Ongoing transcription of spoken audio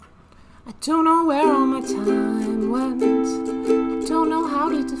I don't know where all my time went. I don't know how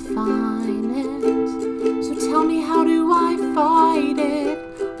to define it. So tell me, how do I fight it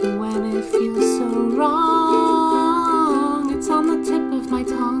when it feels so wrong? It's on the tip of my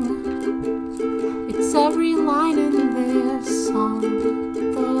tongue. It's every line in this song.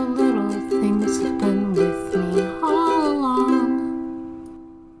 The little things have been with me all along.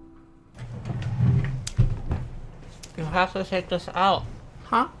 You have to take this out.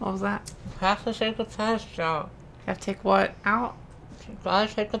 Huh? What was that? You have to take the test out. You have to take what out? You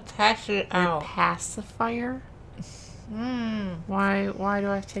gotta take the test Your out. pacifier? Why do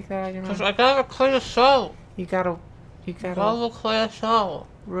I have to take that out of your Because mouth? I gotta clear the show. You gotta Gotta clear the show.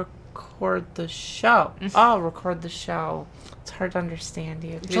 record the show. Oh, record the show. It's hard to understand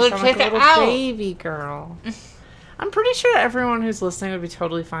you. So You sound like take a it little out. baby girl. I'm pretty sure everyone who's listening would be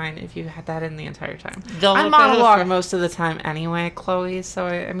totally fine if you had that in the entire time. Don't I look at it monologue for- most of the time anyway, Chloe, so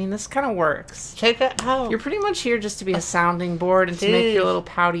I mean, this kind of works. Take it out. You're pretty much here just to be a sounding board and to make your Jeez. little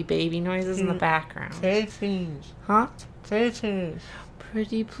pouty baby noises in the background. Faces. Huh? Faces.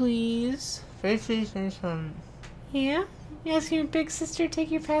 Pretty please. Faces and some. Yeah? You asking your big sister to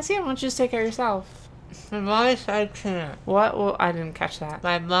take your pass? Yeah, why don't you just take it yourself? My mommy said I can't. What? Well, I didn't catch that.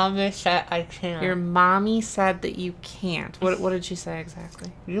 My mommy said I can't. Your mommy said that you can't. What did she say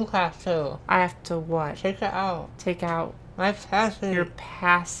exactly? You have to. I have to what? Take it out. Take out My passing. your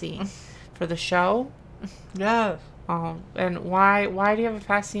passy for the show? Yes. Oh, and why do you have a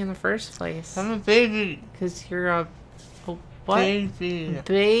passy in the first place? I'm a baby. Because you're a what? Baby.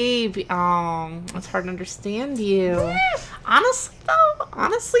 Baby. Oh, it's hard to understand you. Honestly, though,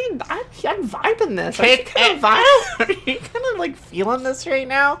 I'm vibing this. Are you Take kind it of Are you kind of like feeling this right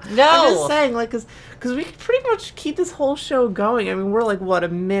now? No. I'm just saying, like, because we could pretty much keep this whole show going. I mean, we're like what, a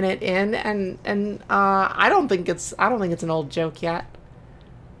minute in, and I don't think it's an old joke yet.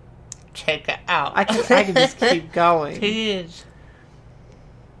 Take it out. I can just keep going. Please.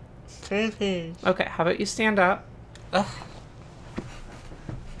 Please. Okay, how about you stand up? Ugh.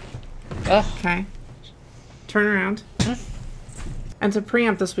 Ugh. Okay. Turn around. And to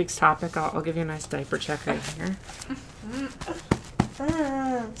preempt this week's topic, I'll give you a nice diaper check right here.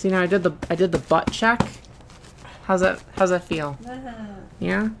 See, now I did the butt check. How's that feel?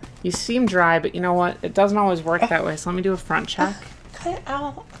 Yeah? You seem dry, but you know what? It doesn't always work that way. So let me do a front check. Cut it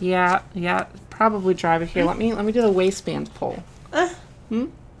out. Yeah, probably dry, but here, let me do the waistband pull.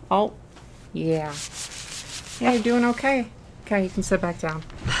 Oh, yeah. Yeah, you're doing okay. Okay, you can sit back down.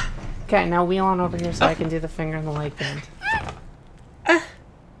 Okay, now wheel on over here so I can do the finger and the leg bend.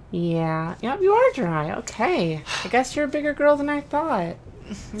 Yeah. Yep, you are dry. Okay. I guess you're a bigger girl than I thought.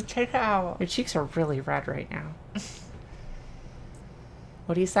 Take it out. Your cheeks are really red right now.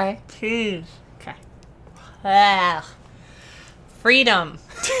 What do you say? Please. Okay. Ugh. Freedom.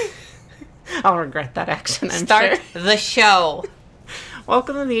 I'll regret that action, I'm Start sure. the show.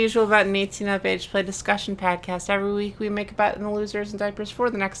 Welcome to the usual Bet and 18 Up Age Play discussion podcast. Every week we make a bet in the losers and diapers for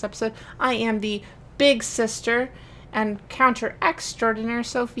the next episode. I am the big sister and counter extraordinaire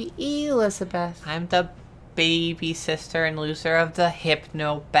Sophie Elizabeth. I'm the baby sister and loser of the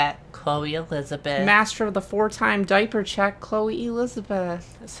Hypno Bet, Chloe Elizabeth. Master of the 4-time diaper check, Chloe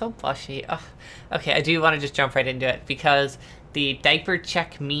Elizabeth. It's so blushy. Ugh. Okay, I do want to just jump right into it because the diaper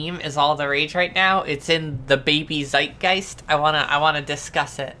check meme is all the rage right now. It's in the baby zeitgeist. I wanna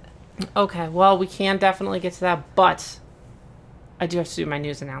discuss it. Okay, well, we can definitely get to that, but I do have to do my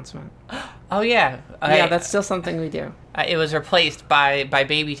news announcement. Oh yeah, Yeah, that's still something we do. it was replaced by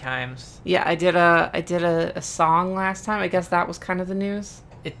Baby Times. Yeah, I did a song last time. I guess that was kind of the news.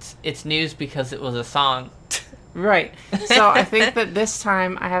 It's news because it was a song. Right. So I think that this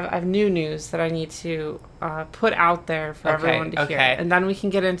time I have new news that I need to put out there for everyone to hear, okay. and then we can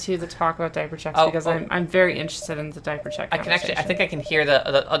get into the talk about diaper checks because I'm very interested in the diaper check. I think I can hear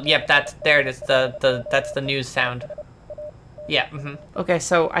the yep, there it is. That's the news sound. Yeah. Mm-hmm. Okay,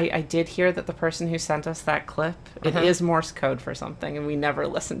 so I did hear that the person who sent us that clip, it is Morse code for something, and we never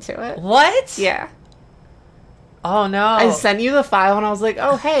listened to it. What? Yeah. Oh no. I sent you the file and I was like,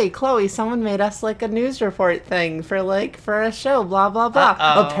 oh, hey, Chloe, someone made us like a news report thing for a show, blah, blah, blah.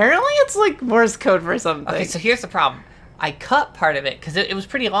 Uh-oh. Apparently it's like Morse code for something. Okay, so here's the problem. I cut part of it because it was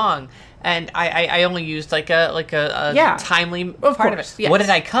pretty long, and I only used like a timely part of it. Yes. What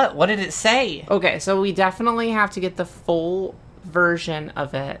did I cut? What did it say? Okay, so we definitely have to get the full version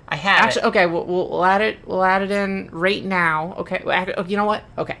of it. I have Actually, it. okay, we'll add it. We'll add it in right now. Okay, you know what?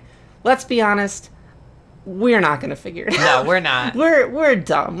 Okay, let's be honest. We're not gonna figure it out. No, we're not. We're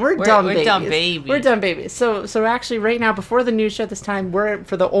dumb. We're dumb babies. dumb babies. We're dumb babies. So actually, right now, before the news show this time, we're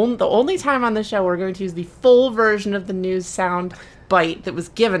for the only time on the show, we're going to use the full version of the news sound bite that was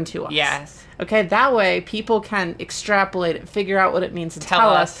given to us. Yes. Okay, that way people can extrapolate it, figure out what it means, and Tell tell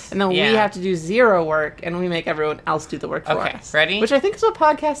us. us, and then we Yeah. have to do zero work, and we make everyone else do the work for Okay, us. ready? Which I think is what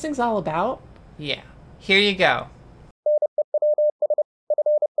podcasting's all about. Yeah. Here you go.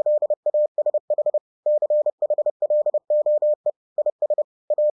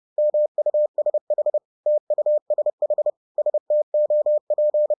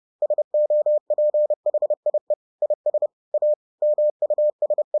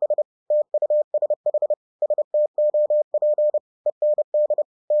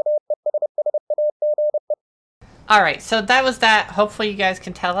 All right, so that was that. Hopefully you guys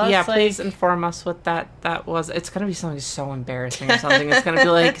can tell us. Yeah, like- please inform us what that was. It's going to be something so embarrassing or something. It's going to be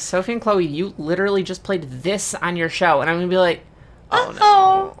like, Sophie and Chloe, you literally just played this on your show. And I'm going to be like, oh,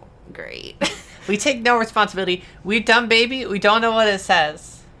 no. Great. We take no responsibility. We dumb baby. We don't know what it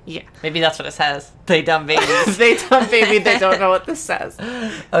says. Yeah. Maybe that's what it says. They dumb babies. They don't, baby, they don't know what this says.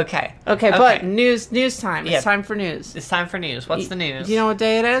 Okay. Okay, but news time. It's Yeah. time for news. It's time for news. What's the news? Do you know what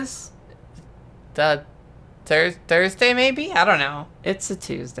day it is? The Thursday, maybe? I don't know. It's a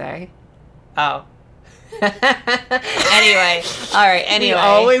Tuesday. Oh. Anyway. All right. Anyway. We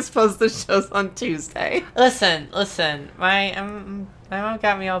always post the shows on Tuesday. Listen. My mom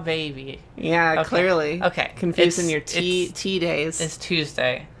got me all baby. Yeah, Okay. Clearly. Okay. Confusing your It's tea days. It's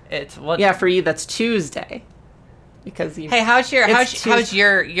Tuesday. It's what? Yeah, for you that's Tuesday. Because you Hey, how's your It's how's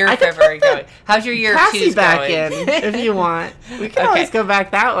your I can February put the going? How's your year Cassie twos back going? in if you want. We can Okay. always go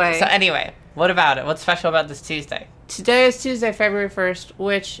back that way. So anyway, what about it? What's special about this Tuesday? Today is Tuesday, February 1st,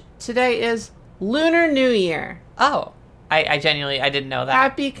 which today is Lunar New Year. Oh, I genuinely didn't know that.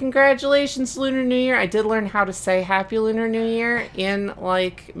 Happy congratulations, Lunar New Year. I did learn how to say Happy Lunar New Year in,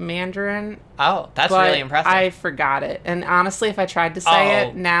 like, Mandarin. Oh, that's but really impressive. I forgot it. And honestly, if I tried to say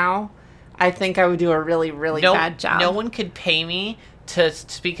it now, I think I would do a really, really bad job. No one could pay me to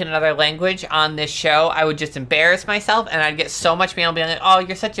speak in another language on this show. I would just embarrass myself, and I'd get so much mail being like, "Oh,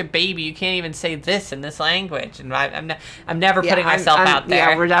 you're such a baby. You can't even say this in this language." And I'm never putting myself out there.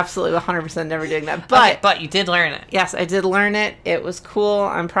 Yeah, we're absolutely 100% never doing that. But, but you did learn it. yes, I did learn it. It was cool.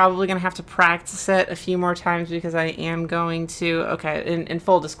 I'm probably going to have to practice it a few more times because I am going to, in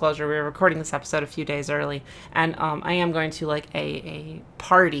full disclosure, we were recording this episode a few days early, and I am going to, like, a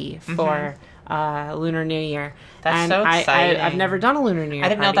party for Lunar New Year. That's and so exciting. I've never done a Lunar New Year I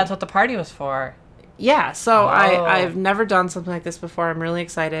didn't know party. that's what the party was for. Yeah, so Oh. I've never done something like this before. I'm really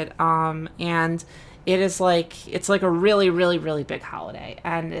excited. And it is it's like a really, really, really big holiday.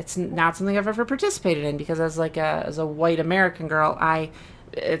 And it's not something I've ever participated in because as a white American girl,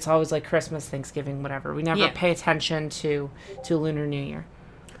 it's always like Christmas, Thanksgiving, whatever. We never pay attention to Lunar New Year.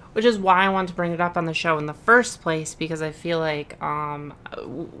 Which is why I wanted to bring it up on the show in the first place, because I feel like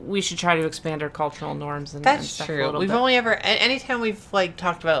we should try to expand our cultural norms and That's stuff a true. little We've bit. only ever, anytime we've like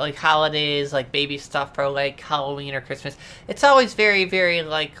talked about like holidays, like baby stuff for like Halloween or Christmas, it's always very, very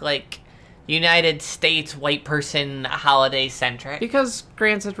like United States white person holiday centric. Because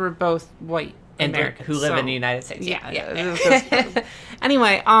granted, we're both white And Americans who live so- in the United States. Yeah.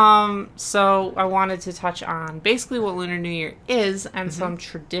 Anyway, so I wanted to touch on basically what Lunar New Year is and some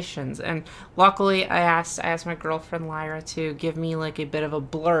traditions. And luckily, I asked my girlfriend Lyra to give me like a bit of a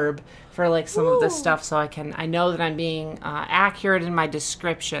blurb for like some of this stuff, so I know that I'm being accurate in my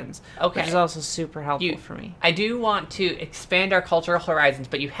descriptions. Okay. Which is also super helpful for me. I do want to expand our cultural horizons,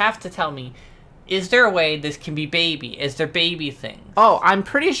 but you have to tell me, is there a way this can be baby? Is there baby things? Oh, I'm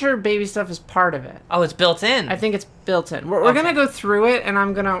pretty sure baby stuff is part of it. Oh, it's built in. I think it's built in. We're gonna go through it, and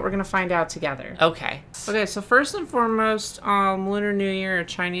we're gonna find out together. Okay. Okay, so first and foremost, Lunar New Year, or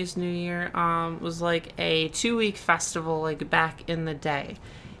Chinese New Year, was like a 2-week festival, like back in the day.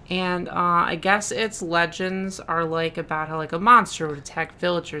 And I guess its legends are like about how like a monster would attack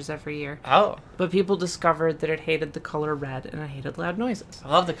villagers every year. Oh, But people discovered that it hated the color red and it hated loud noises. I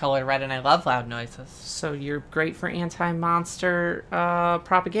love the color red and I love loud noises. So you're great for anti-monster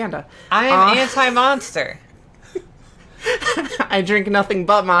propaganda. I am anti-monster. I drink nothing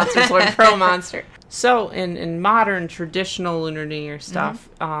but monsters, so I'm pro-monster. So, in modern, traditional Lunar New Year stuff,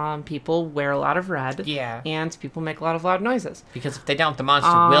 people wear a lot of red. Yeah. And people make a lot of loud noises. Because if they don't, the monster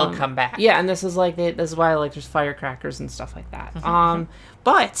will come back. Yeah, and this is why like there's firecrackers and stuff like that.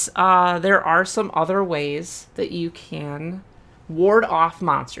 But there are some other ways that you can ward off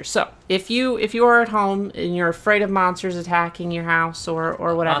monsters. So if you are at home and you're afraid of monsters attacking your house or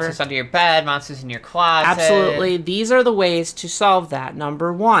whatever, Monsters under your bed, monsters in your closet. absolutely, these are the ways to solve that.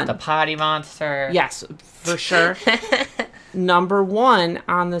 Number one, The potty monster. yes, for sure. Number one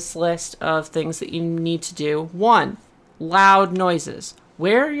on this list of things that you need to do: 1, loud noises.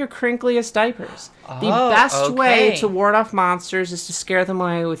 wear your crinkliest diapers. The Oh, best way okay. to ward off monsters is to scare them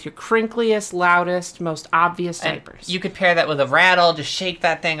away with your crinkliest, loudest, most obvious And diapers. you could pair that with a rattle. Just shake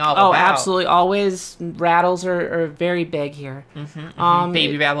that thing all Oh, about. absolutely. Always, rattles are very big here.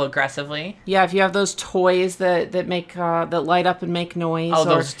 Baby rattle aggressively. Yeah, if you have those toys that make that light up and make noise, Oh,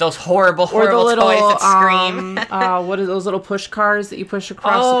 those horrible, or the horrible little toys that scream. what are those little push cars that you push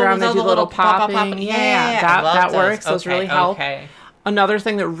across Oh, the ground? They those do the little popping. Yeah, I that love works. Those Okay, really help. Okay. Another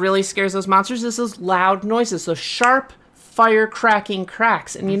thing that really scares those monsters is those loud noises, those sharp fire-cracking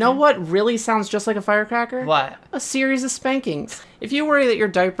cracks. And you know what really sounds just like a firecracker? What? A series of spankings. If you worry that your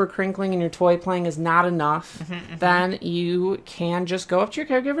diaper crinkling and your toy playing is not enough, then you can just go up to your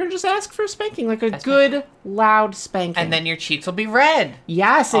caregiver and just ask for a spanking, like a good, loud spanking. And then your cheeks will be red.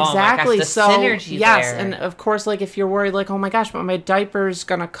 Yes, Oh my gosh, exactly. the So synergy yes, there. and of course, like if you're worried, like, oh my gosh, but my diaper's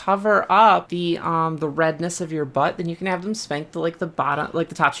gonna cover up the redness of your butt, then you can have them spank the bottom, like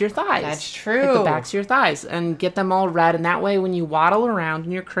the tops of your thighs. That's like true. the backs of your thighs, and get them all red. And that way, when you waddle around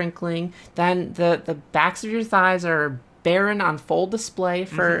and you're crinkling, then the backs of your thighs are barren on full display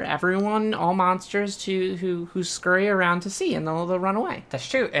for everyone, all monsters who scurry around to see, and they'll run away. That's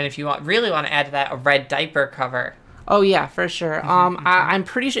true. And if you really want to add to that, a red diaper cover. Oh yeah, for sure. I'm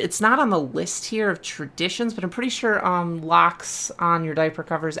pretty sure it's not on the list here of traditions, but I'm pretty sure locks on your diaper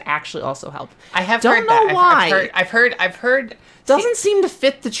covers actually also help. I have Don't heard know that. why. I've heard. Doesn't seem to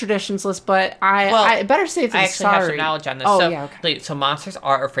fit the traditions list, but I better say if I it's actually have some sorry. knowledge on this. Oh so, yeah, okay. so monsters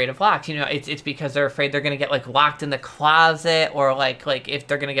are afraid of locks. You know, it's because they're afraid they're gonna get like locked in the closet, or like if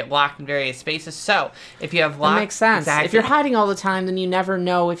they're gonna get locked in various spaces. So if you have locks, That makes sense. Exactly. If you're hiding all the time, then you never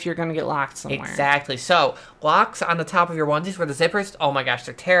know if you're gonna get locked somewhere. Exactly. So locks on the top of your onesies where the zippers. Oh my gosh,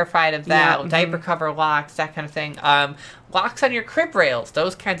 they're terrified of that. Yeah, Diaper cover locks, that kind of thing. Locks on your crib rails,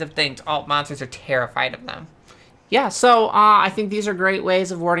 those kinds of things. All monsters are terrified of them. Yeah, so I think these are great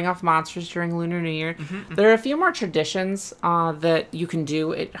ways of warding off monsters during Lunar New Year. There are a few more traditions that you can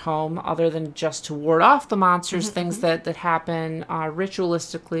do at home other than just to ward off the monsters, things that happen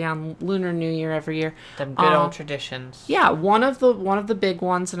ritualistically on Lunar New Year every year. Them good old traditions. Yeah, one of the big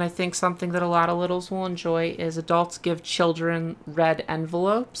ones, and I think something that a lot of littles will enjoy, is adults give children red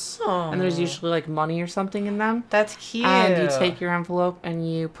envelopes. And there's usually like money or something in them. That's cute. And you take your envelope and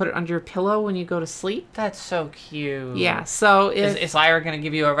you put it under your pillow when you go to sleep. That's so cute. Yeah, so if Is Lyra going to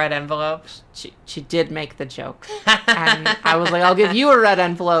give you a red envelope? she did make the joke, and I was like, I'll give you a red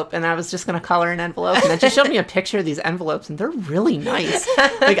envelope, and I was just going to color an envelope, and then she showed me a picture of these envelopes, and they're really nice.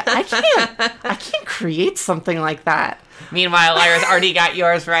 Like, I can't create something like that. Meanwhile, Lyra's already got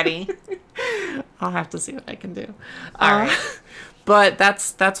yours ready. I'll have to see what I can do. All right. But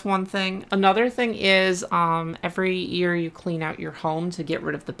that's one thing. Another thing is every year you clean out your home to get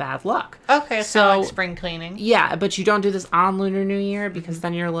rid of the bad luck. Okay, so So- like spring cleaning. Yeah, but you don't do this on Lunar New Year because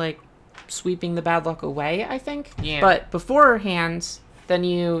then you're like sweeping the bad luck away, I think. Yeah. But beforehand, then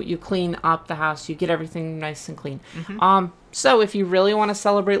you clean up the house, you get everything nice and clean. So if you really want to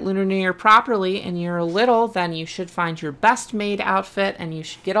celebrate Lunar New Year properly and you're little, then you should find your best made outfit and you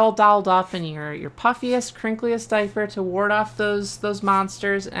should get all dolled up in your puffiest, crinkliest diaper to ward off those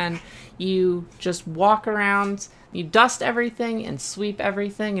monsters, and you just walk around. You dust everything and sweep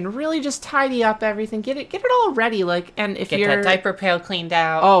everything and really just tidy up everything. Get it all ready. Like, and if Get you're that diaper pail cleaned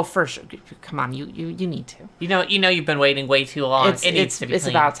out. oh, for sure. Come on, you need to. You know you've been waiting way too long. It needs to be it's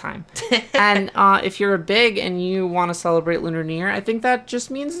cleaned. about time. And if you're a big and you want to celebrate Lunar New Year, I think that just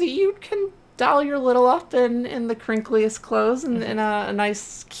means that you can doll your little up in the crinkliest clothes and in a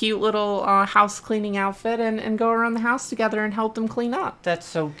nice, cute little house cleaning outfit and go around the house together and help them clean up. That's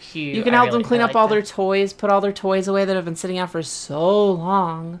so cute. You can help them clean up all their toys, put all their toys away that have been sitting out for so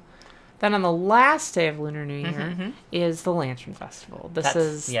long. Then on the last day of Lunar New Year is the Lantern Festival. That's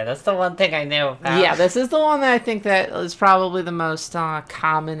the one thing I know about. Yeah, this is the one that I think that is probably the most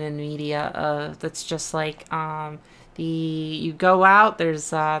common in media. That's just like you go out. There's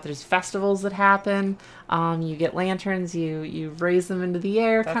festivals that happen. You get lanterns. You raise them into the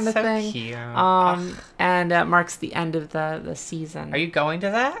air, That's kind of so thing. Cute. And it marks the end of the season. Are you going to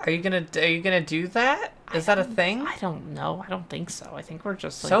that? Are you gonna do that? Is that a thing? I don't know. I don't think so. I think we're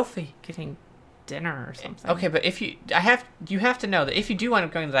just like Sophie. getting dinner or something. Okay, but you have to know that if you do wind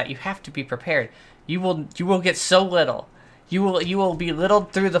up going to that, you have to be prepared. You will get so little. You will be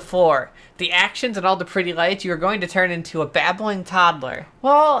littled through the floor. The actions and all the pretty lights, you are going to turn into a babbling toddler.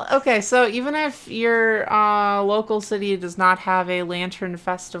 Well, okay, so even if your local city does not have a lantern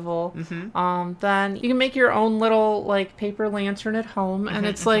festival, then you can make your own little like paper lantern at home, and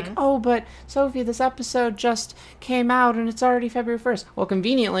it's like, oh, but Sophie, this episode just came out and it's already February 1st. Well,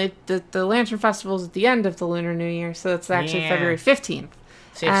 conveniently, the lantern festival is at the end of the Lunar New Year, so it's actually Yeah. February 15th.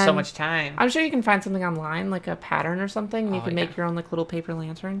 Saves so much time. I'm sure you can find something online, like a pattern or something, and you can make your own like little paper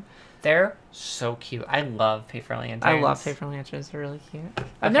lantern. They're so cute. I love paper lanterns. I love paper lanterns. They're really cute.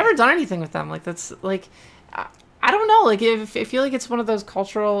 I've never done anything with them. Like that's like, I don't know. Like I feel like it's one of those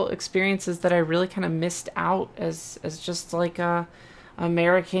cultural experiences that I really kind of missed out as just like a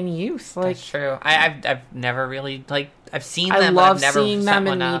American youth. Like that's true. I've never really like I've seen them. I love but I've never seeing them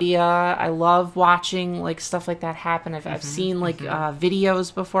in up. media. I love watching like stuff like that happen. I've seen like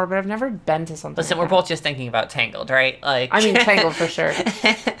videos before, but I've never been to something. Listen, like we're both just thinking about Tangled, right? Like I mean, Tangled for sure.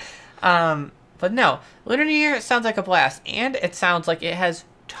 But no, Lunar New Year sounds like a blast, and it sounds like it has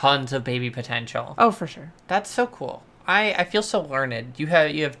tons of baby potential. Oh, for sure. That's so cool. I feel so learned. You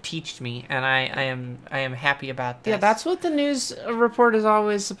have teached me, and I am happy about this. Yeah, that's what the news report is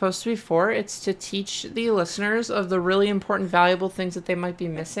always supposed to be for. It's to teach the listeners of the really important, valuable things that they might be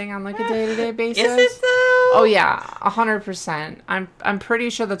missing on like a day-to-day basis. Is it though? Oh yeah, 100%. I'm pretty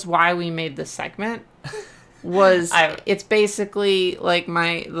sure that's why we made this segment. It's basically like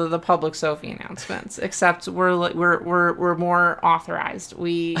the public Sophie announcements, except we're more authorized.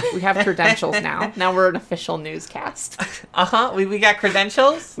 We have credentials now. Now we're an official newscast. We got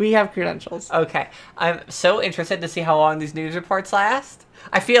credentials. We have credentials. Okay, I'm so interested to see how long these news reports last.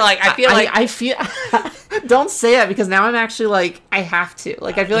 I feel like don't say that because now I'm actually like I have to.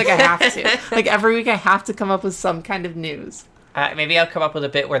 Like I feel like I have to. Like every week I have to come up with some kind of news. Maybe I'll come up with a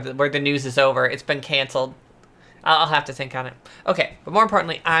bit where the news is over. It's been canceled. I'll have to think on it. Okay, but more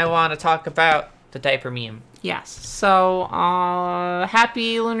importantly, I want to talk about the diaper meme. Yes. So,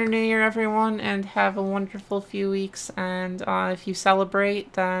 happy Lunar New Year, everyone, and have a wonderful few weeks. And if you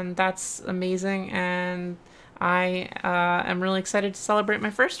celebrate, then that's amazing. And I am really excited to celebrate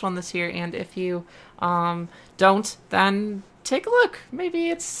my first one this year. And if you don't, then take a look. Maybe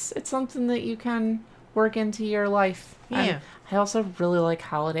it's something that you can work into your life. Yeah. And I also really like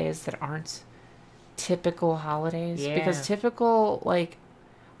holidays that aren't typical holidays because typical like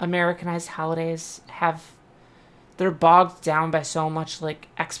Americanized holidays they're bogged down by so much like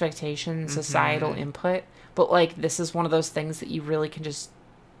expectation, societal input, but like this is one of those things that you really can just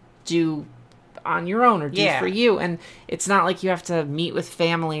do on your own or do for you, and it's not like you have to meet with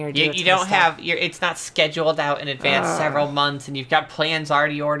family or you don't have it's not scheduled out in advance several months, and you've got plans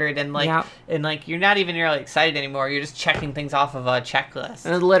already ordered, and like you're not even really excited anymore. You're just checking things off of a checklist.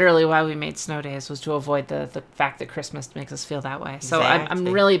 And literally why we made snow days was to avoid the fact that Christmas makes us feel that way. So I'm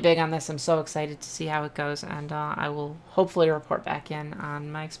really big on this. I'm so excited to see how it goes, and I will hopefully report back in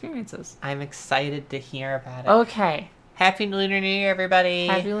on my experiences. I'm excited to hear about it. Okay. Happy Lunar New Year, everybody.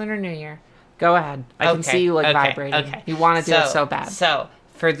 Happy Lunar New Year. Go ahead. I can see you vibrating. Okay. You want to do it so bad. So,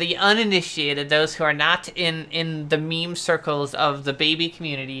 for the uninitiated, those who are not in the meme circles of the baby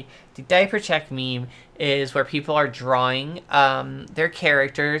community, the diaper check meme is where people are drawing their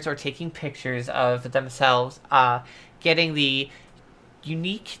characters or taking pictures of themselves, getting the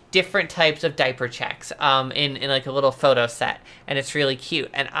unique different types of diaper checks in like a little photo set, and it's really cute,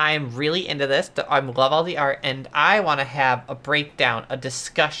 and I'm really into this. I love all the art, and I want to have a breakdown, a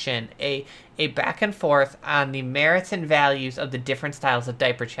discussion, a back and forth on the merits and values of the different styles of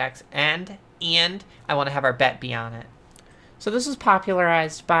diaper checks, and I want to have our bet be on it. So this was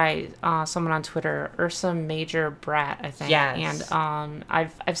popularized by someone on Twitter, Ursa Major Brat, I think. Yes. And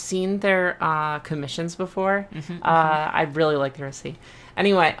I've seen their commissions before. I really like their receipt.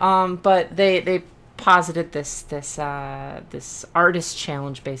 Anyway, but they posited this artist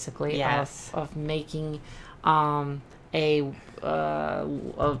challenge basically of making a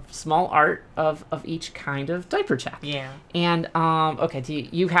small art of each kind of diaper check. Yeah. And okay,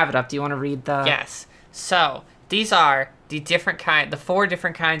 you have it up? Do you want to read the? Yes. So these are the 4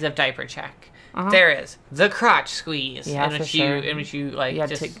 different kinds of diaper check. There is the crotch squeeze, in which you like you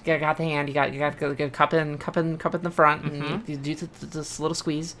just got the hand, you got a cup in the front, and you do this little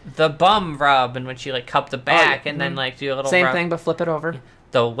squeeze. The bum rub, in which you like cup the back and then like do a little same rub. thing, but flip it over.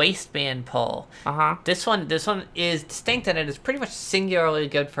 The waistband pull. This one is distinct, and it is pretty much singularly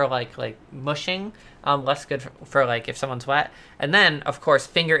good for like mushing. Less good for like if someone's wet. And then, of course,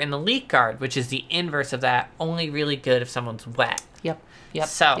 finger in the leak guard, which is the inverse of that. Only really good if someone's wet. Yep.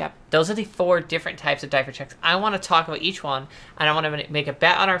 Those are the 4 different types of diaper checks. I want to talk about each one, and I want to make a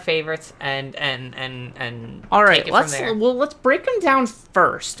bet on our favorites and all right, take it from there. Let's break them down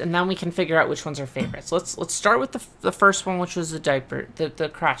first, and then we can figure out which ones are favorites. Let's start with the first one, which was the diaper, the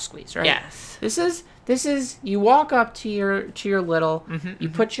crotch squeeze, right? Yes. This is you walk up to your little, you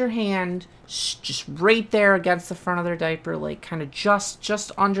put your hand just right there against the front of their diaper, like kind of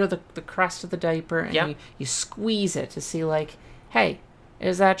just under the crest of the diaper, and you squeeze it to see like, hey,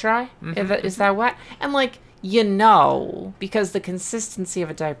 is that dry? Is that wet? And like you know, because the consistency of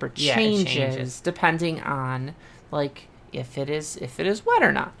a diaper Yeah, it changes, changes. depending on, like, if it is wet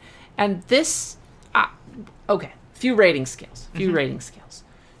or not. And this, okay, few rating scales.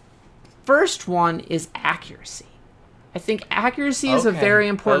 First one is accuracy. I think accuracy is a very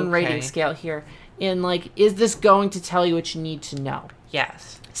important rating scale here. In, like, is this going to tell you what you need to know?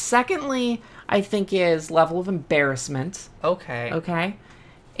 Yes. Secondly, I think is level of embarrassment. Okay. Okay.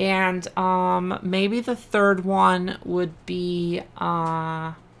 And maybe the third one would be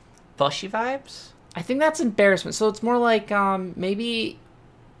Bushy vibes? I think that's embarrassment. So it's more like maybe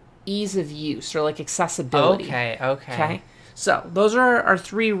ease of use or like accessibility. Okay. So those are our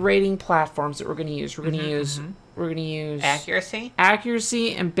 3 rating platforms that we're going to use. We're going to use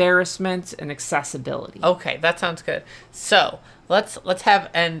accuracy, embarrassment, and accessibility. Okay, that sounds good. So let's have,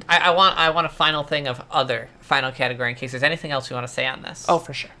 and I want a final thing of other final category in case there's anything else you want to say on this. Oh,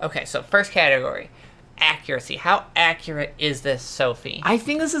 for sure. Okay, so first category, accuracy. How accurate is this, Sophie? I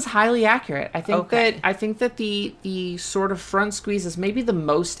think this is highly accurate. I think that the sort of front squeeze is maybe the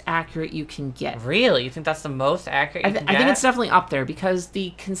most accurate you can get. Really? You think that's the most accurate you can get? I think it's definitely up there because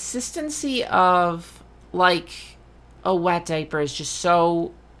the consistency of like a wet diaper is just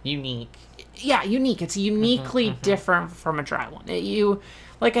so unique. Yeah, unique. It's uniquely different from a dry one.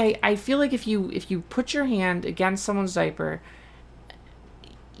 I feel like if you put your hand against someone's diaper,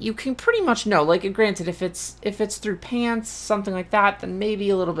 you can pretty much know. Like, granted, if it's through pants, something like that, then maybe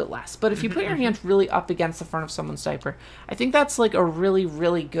a little bit less. But if you put your hand really up against the front of someone's diaper, I think that's like a really,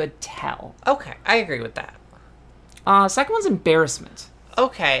 really good tell. Okay, I agree with that. Second one's embarrassment.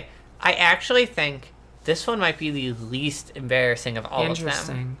 Okay, I actually think this one might be the least embarrassing of all of them.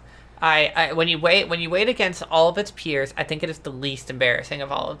 Interesting. When you weigh it against all of its peers, I think it is the least embarrassing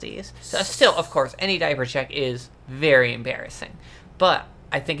of all of these. So still, of course, any diaper check is very embarrassing, but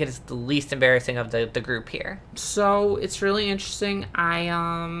I think it is the least embarrassing of the group here. So it's really interesting. I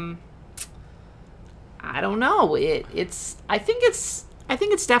don't know. I think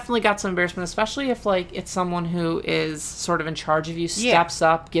it's definitely got some embarrassment, especially if like it's someone who is sort of in charge of you, steps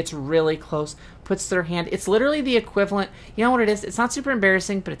up, gets really close, puts their hand. It's literally the equivalent. You know what it is? It's not super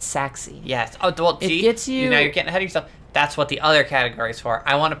embarrassing, but it's sexy. Yes. Oh, well, it gets you. Now you're getting ahead of yourself. That's what the other category is for.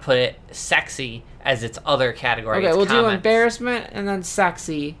 I want to put it sexy as its other category. Okay, we'll do embarrassment and then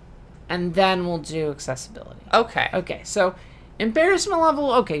sexy, and then we'll do accessibility. Okay, so embarrassment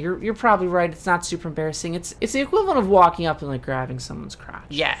level, okay, you're probably right. It's not super embarrassing. It's the equivalent of walking up and like grabbing someone's crotch.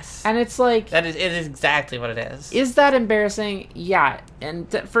 Yes. And it's like it is exactly what it is. Is that embarrassing? Yeah.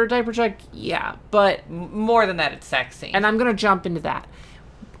 And for a diaper check, yeah. But more than that, it's sexy. And I'm gonna jump into that.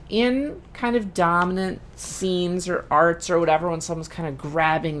 In kind of dominant scenes or arts or whatever, when someone's kind of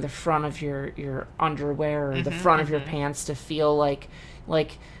grabbing the front of your underwear or the front of your pants to feel like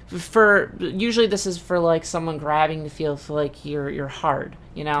usually this is for like someone grabbing to feel like you're hard,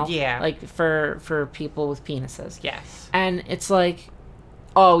 you know? Yeah. Like for people with penises. Yes. And it's like,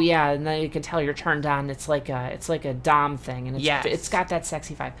 oh yeah, and then you can tell you're turned on. It's like a dom thing, and it's got that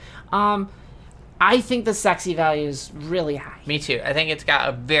sexy vibe. I think the sexy value is really high. Me too. I think it's got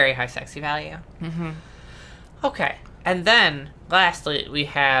a very high sexy value. Mm-hmm. Okay. And then, lastly, we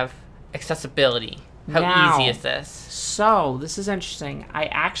have accessibility. How easy is this? So, this is interesting. I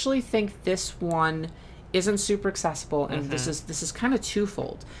actually think this one isn't super accessible, and this is kind of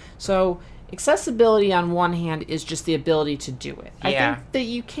twofold. So, accessibility on one hand is just the ability to do it. Yeah. I think that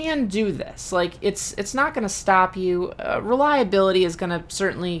you can do this. Like, it's not going to stop you. Reliability is going to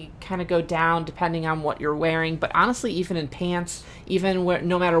certainly kind of go down depending on what you're wearing. But honestly, even in pants,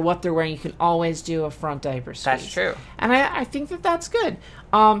 no matter what they're wearing, you can always do a front diaper squeeze. That's true. And I think that that's good.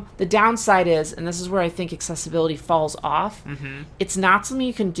 The downside is, and this is where I think accessibility falls off, it's not something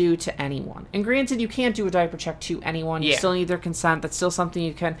you can do to anyone. And granted, you can't do a diaper check to anyone. You still need their consent. That's still something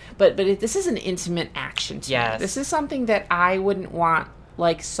you can. But this is an intimate action to me. This is something that I wouldn't want,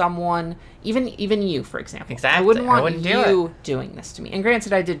 like someone, even you, for example. Exactly. I wouldn't want you doing this to me. And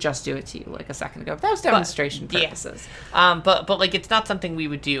granted, I did just do it to you like a second ago. But that was demonstration purposes. But like it's not something we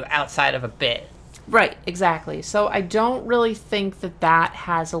would do outside of a bit. Right, exactly. So I don't really think that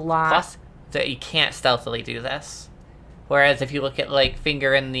has a lot. Plus, that you can't stealthily do this. Whereas if you look at like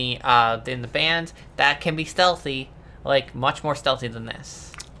finger in the band, that can be stealthy, like much more stealthy than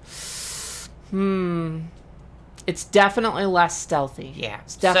this. It's definitely less stealthy. Yeah,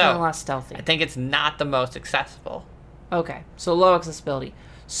 it's definitely less stealthy. I think it's not the most accessible. Okay, so low accessibility.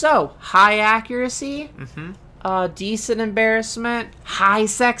 So high accuracy. Decent embarrassment, high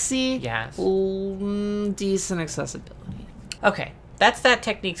sexy, yes, decent accessibility. Okay, that's that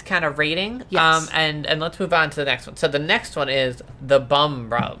technique's kind of rating. Yes. And let's move on to the next one. So the next one is the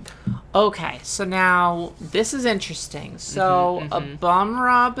bum rub. Okay, so now this is interesting. So a bum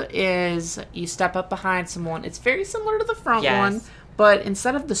rub is you step up behind someone. It's very similar to the front one, but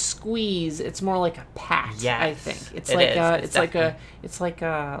instead of the squeeze, it's more like a pat. Yes, I think it's it like is. a, It's it's like a, definitely- it's like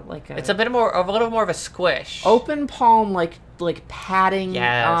a. It's a little more of a squish. open palm, like patting.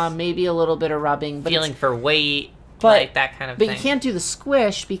 Yes. Maybe a little bit of rubbing, but Feeling for weight, but like that kind of But thing. you can't do the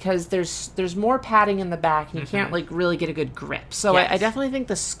squish because there's more padding in the back and you can't like really get a good grip. So I Yes. definitely think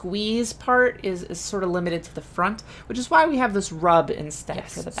the squeeze part is sort of limited to the front, which is why we have this rub instead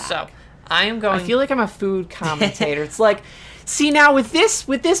for the back. So I am going. I feel like I'm a food commentator. It's like, see now with this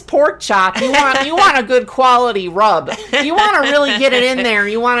pork chop, you want a good quality rub. You want to really get it in there.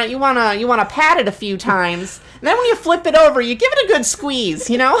 You want to pat it a few times. And then when you flip it over, you give it a good squeeze.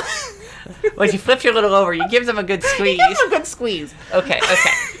 You know. When you flip your little over, you give them a good squeeze. Give them a good squeeze. Okay.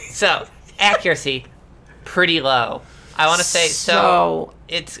 So accuracy, pretty low. I want to say so.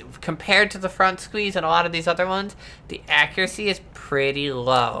 It's compared to the front squeeze and a lot of these other ones, the accuracy is pretty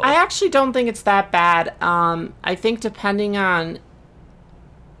low. I actually don't think it's that bad. I think it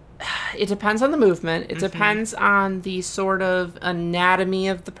depends on the movement. It depends on the sort of anatomy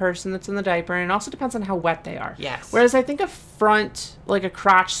of the person that's in the diaper, and it also depends on how wet they are. Yes. Whereas I think a front, like a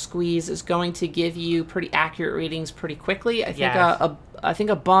crotch squeeze, is going to give you pretty accurate readings pretty quickly. I think I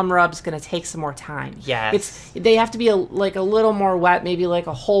think a bum rub is going to take some more time. Yes. They have to be a little more wet, maybe like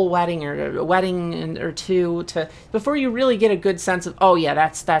a whole wetting or a wetting or two before you really get a good sense of, oh yeah,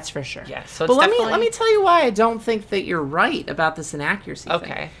 that's for sure. Yeah. So But it's let me tell you why I don't think that you're right about this inaccuracy thing.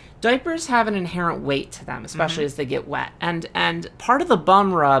 Okay. Diapers have an inherent weight to them, especially as they get wet. And part of the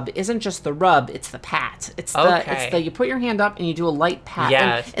bum rub isn't just the rub, it's the pat. It's the you put your hand up and you do a light pat.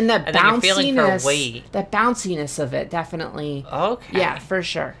 Yes. And that And then you're feeling for bounciness, weight. that bounciness of it definitely. Okay. Yeah, for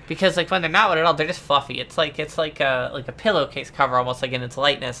sure. Because like when they're not wet at all, they're just fluffy. It's like a pillowcase cover almost, like in its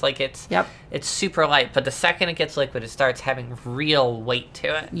lightness. Like it's super light. But the second it gets liquid, it starts having real weight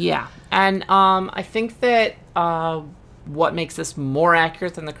to it. Yeah, and I think that what makes this more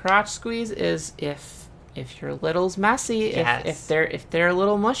accurate than the crotch squeeze is if your little's messy, if they're a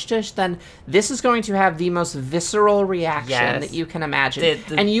little mush tush, then this is going to have the most visceral reaction that you can imagine,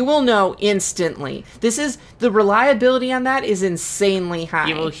 and you will know instantly. The reliability on that is insanely high.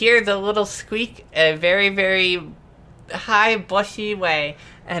 You will hear the little squeak in a very, very high, blushy way,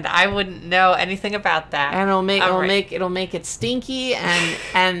 and I wouldn't know anything about that. And it'll make it stinky,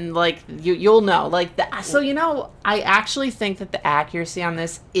 and like you'll know, like that. So I actually think that the accuracy on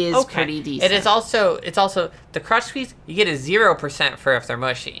this is pretty decent. It's also the crotch squeeze. You get a 0% for if they're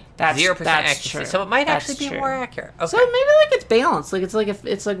mushy. That's 0% accuracy. true. So it might actually be more accurate. Okay. So maybe like it's balanced. Like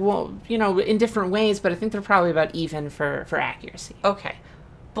it's like well, in different ways, but I think they're probably about even for accuracy. Okay.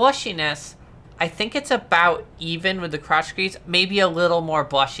 Blushiness. I think it's about even with the crotch squeeze, maybe a little more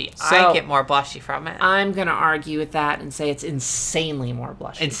blushy. I get more blushy from it. I'm going to argue with that and say it's insanely more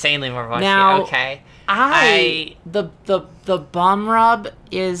blushy. Insanely more blushy. Now, okay. The bum rub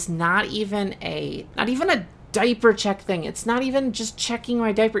is not even a diaper check thing. It's not even just checking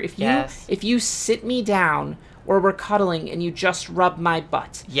my diaper. If you sit me down or we're cuddling and you just rub my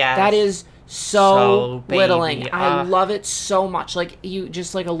butt, that is so littling. I love it so much. Like you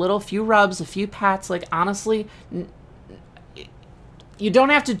just like a few rubs, a few pats. Like honestly, you don't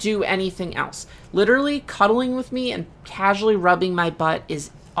have to do anything else. Literally cuddling with me and casually rubbing my butt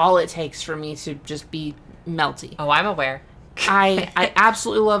is all it takes for me to just be melty. Oh, I'm aware. I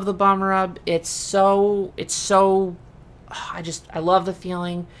absolutely love the bum rub. It's so I love the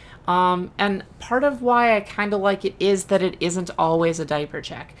feeling. And part of why I kind of like it is that it isn't always a diaper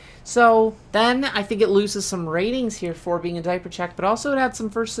check. So then I think it loses some ratings here for being a diaper check, but also it had some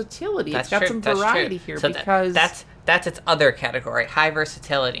versatility. It's got some variety here because that's its other category, high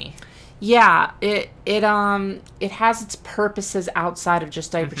versatility. Yeah, it has its purposes outside of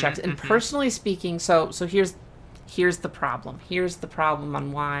just diaper checks. And personally speaking, so here's the problem. Here's the problem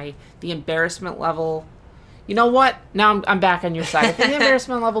on why the embarrassment level. You know what? Now I'm back on your side. I think the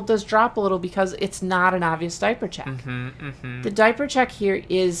embarrassment level does drop a little because it's not an obvious diaper check. The diaper check here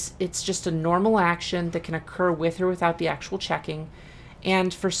it's just a normal action that can occur with or without the actual checking.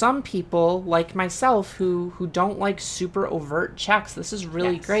 And for some people, like myself, who don't like super overt checks, this is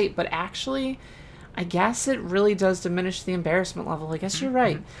really great. But actually, I guess it really does diminish the embarrassment level. I guess you're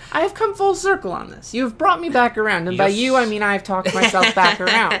right. I have come full circle on this. You have brought me back around. And by you, I mean I have talked myself back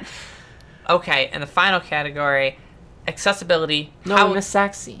around. Okay, and the final category, accessibility. No, Miss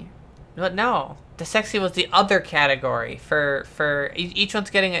Sexy. No. The sexy was the other category for each one's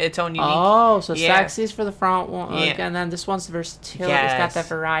getting its own unique. Oh, so sexy's for the front one, and then this one's the versatility. Yes. It's got that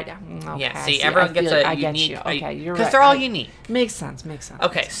variety. Okay, Yeah, see, everyone gets a unique. Okay, you're right. Because they're all unique. Makes sense.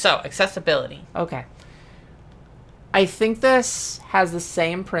 Okay, so accessibility. Okay. I think this has the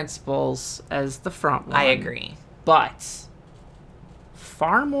same principles as the front one. I agree. But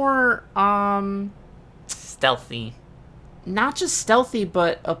far more stealthy. Not just stealthy,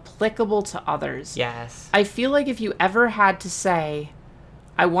 but applicable to others. Yes. I feel like if you ever had to say,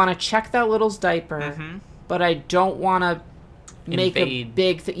 I want to check that little's diaper, but I don't want to make a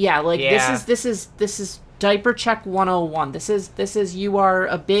big thing. Yeah, like this is diaper check 101. This is you are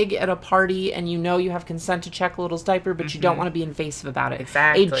a big at a party and you know you have consent to check a little's diaper, but you don't want to be invasive about it.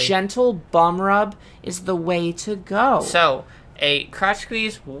 Exactly. A gentle bum rub is the way to go. So, a crotch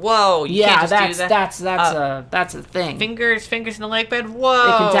squeeze, whoa, you can't just do that. That's a thing. Fingers in the leg bed, whoa.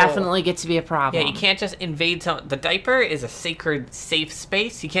 It can definitely get to be a problem. Yeah, you can't just invade the diaper is a sacred, safe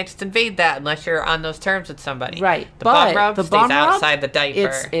space. You can't just invade that unless you're on those terms with somebody. Right. The bum rub stays outside the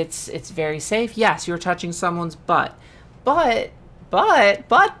diaper. It's very safe. Yes, you're touching someone's butt. But at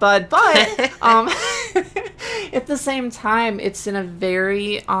the same time, it's in a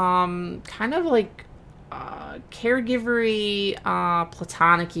very kind of like caregivery,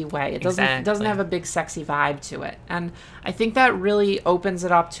 platonic-y way. It doesn't have a big sexy vibe to it, and I think that really opens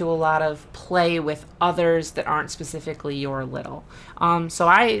it up to a lot of play with others that aren't specifically your little. So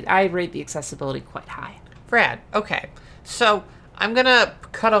I rate the accessibility quite high. Brad, okay, so I'm gonna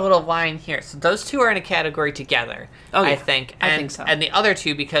cut a little line here. So those two are in a category together. Oh, yeah. I think. I think so. And the other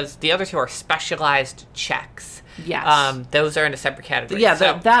two, because the other two are specialized checks. Yes. Those are in a separate category. Yeah,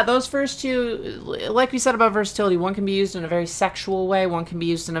 so those first two, like we said about versatility, one can be used in a very sexual way, one can be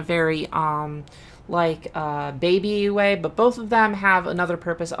used in a very baby way, but both of them have another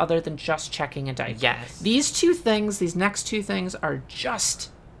purpose other than just checking a diaper. Yes. These next two things are just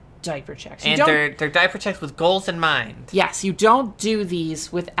diaper checks. And they're diaper checks with goals in mind. Yes, you don't do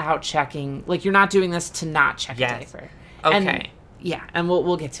these without checking. Like, you're not doing this to not check a diaper. Okay. And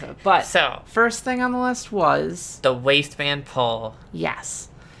we'll get to it. But so first thing on the list was the waistband pull. Yes.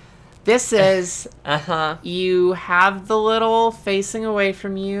 This is you have the little facing away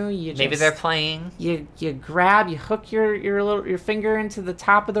from you. Maybe they're playing. You hook your finger into the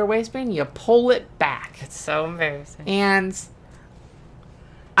top of their waistband, you pull it back. It's so embarrassing. And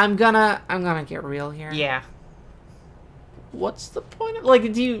I'm gonna get real here. Yeah. What's the point of,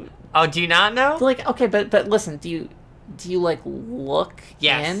 like, do you not know? Like, okay, but listen, do you like look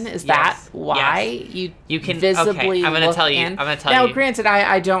in? Is that why you can visibly? Okay, I'm gonna tell you. Now, granted,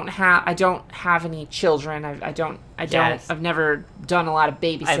 I don't have any children. I've never done a lot of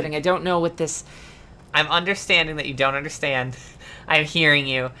babysitting. I don't know what this. I'm understanding that you don't understand. I'm hearing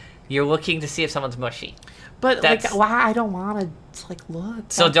you. You're looking to see if someone's mushy. But like, why? I don't want to like look.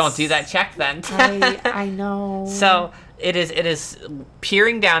 So don't do that check then. I know. So it is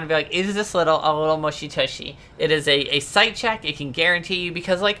peering down and be like, is this a little mushy tushy? It is a sight check. It can guarantee you,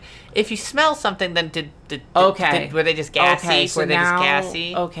 because like if you smell something, then were they just gassy? Okay, so were they just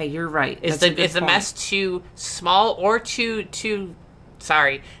gassy? Okay, you're right. Is the mess too small or too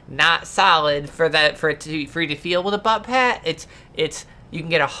not solid for you to feel with a butt pat? It's you can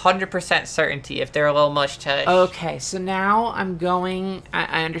get 100% certainty if they're a little mush tush. Okay, so now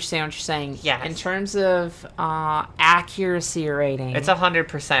I understand what you're saying. Yes. In terms of accuracy rating, it's 100%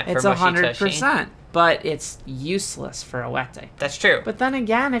 for it's mushy 100%. But it's useless for a wet diaper. That's true. But then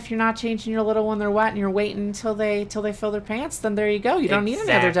again, if you're not changing your little when they're wet and you're waiting until they fill their pants, then there you go. You don't need any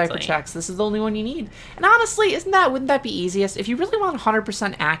other diaper checks. This is the only one you need. And honestly, wouldn't that be easiest? If you really want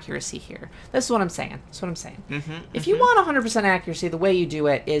 100% accuracy here, this is what I'm saying. If you want 100% accuracy, the way you do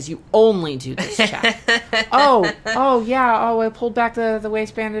it is you only do this check. I pulled back the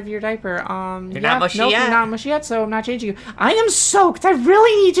waistband of your diaper. You're not mushy yet. You're not mushy yet, so I'm not changing you. I am soaked. I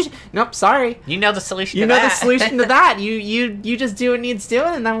really need you. Nope, sorry. You know the solution you to know that. the solution to that. You just do what needs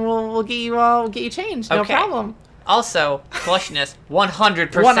doing, and then we'll get you changed. No problem. Also, flushiness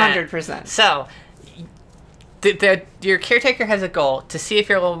 100%. 100%. So your caretaker has a goal to see if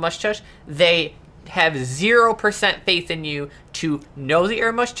you're a little mush tush. They have 0% faith in you to know that you're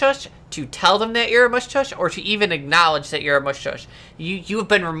a mush tush, to tell them that you're a mush tush, or to even acknowledge that you're a mush tush. You have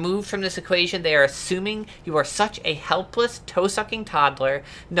been removed from this equation. They are assuming you are such a helpless toe-sucking toddler.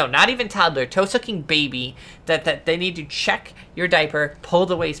 No, not even toddler, toe-sucking baby, that they need to check your diaper, pull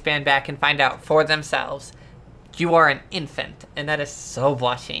the waistband back, and find out for themselves. You are an infant, and that is so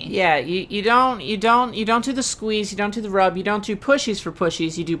blushing. Yeah, you don't do the squeeze, you don't do the rub, you don't do pushies for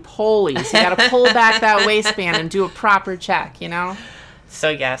pushies, you do pulleys. You gotta pull back that waistband and do a proper check, you know? So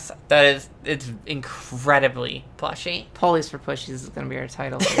yes, it's incredibly plushy. Pulleys for Pushies is going to be our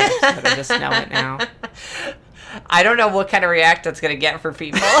title. For the episode. I just know it now. I don't know what kind of react that's going to get for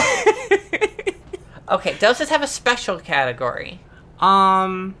people. Okay, does this have a special category?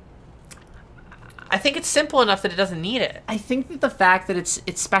 I think it's simple enough that it doesn't need it. I think that the fact that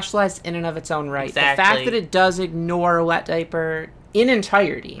it's specialized in and of its own right, Exactly. the fact that it does ignore a wet diaper in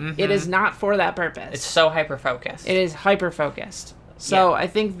entirety, it is not for that purpose. It's so hyper-focused. It is hyper-focused. So I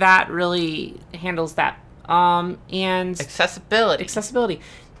think that really handles that. And accessibility.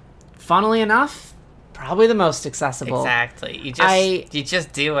 Funnily enough, probably the most accessible. Exactly. You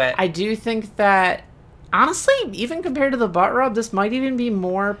just do it. I do think that, honestly, even compared to the butt rub, this might even be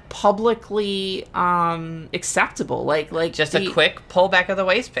more publicly acceptable. Like just a quick pull back of the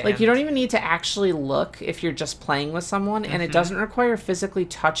waistband. Like, you don't even need to actually look if you're just playing with someone, and it doesn't require physically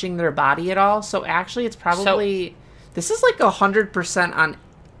touching their body at all. So actually, it's probably this is like 100% on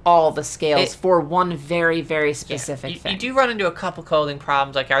all the scales for one very, very specific thing. You do run into a couple clothing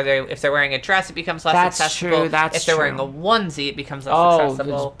problems, like if they're wearing a dress, it becomes less accessible. If they're wearing a onesie, it becomes less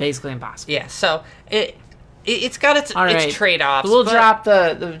accessible. It's basically impossible. Yeah, so it's got its trade-offs. We'll drop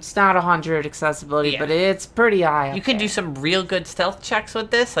the it's not 100 accessibility, but it's pretty high. You can do some real good stealth checks with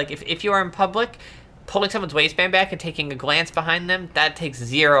this. Like if you are in public, pulling someone's waistband back and taking a glance behind them, that takes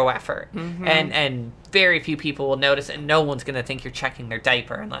zero effort. And very few people will notice, and no one's going to think you're checking their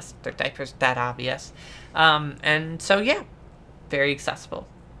diaper unless their diaper's that obvious. And so, yeah, very accessible.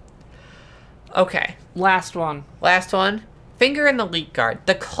 Okay. Last one. Finger in the leak guard.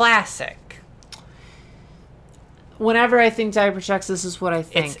 The classic. Whenever I think diaper checks, this is what I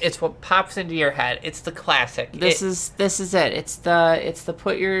think. It's what pops into your head. It's the classic. This is it. It's the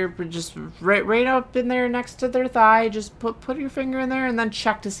put your just right up in there next to their thigh. Just put your finger in there and then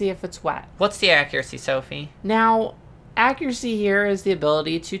check to see if it's wet. What's the accuracy, Sophie? Now, accuracy here is the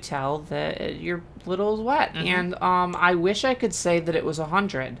ability to tell that your little is wet, and I wish I could say that it was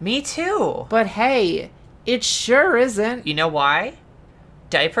 100. Me too. But hey, it sure isn't. You know why?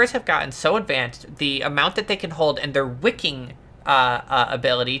 Diapers have gotten so advanced, the amount that they can hold and their wicking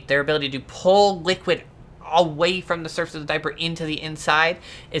ability, their ability to pull liquid away from the surface of the diaper into the inside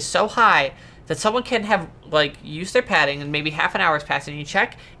is so high that someone can have, use their padding and maybe half an hour's passed and you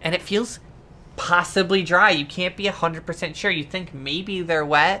check and it feels possibly dry. You can't be 100% sure. You think maybe they're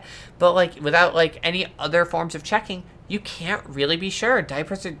wet, but without any other forms of checking, you can't really be sure.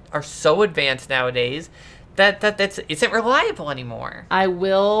 Diapers are so advanced nowadays that isn't reliable anymore. I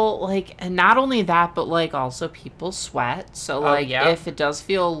will, and not only that, but, also people sweat. So, if it does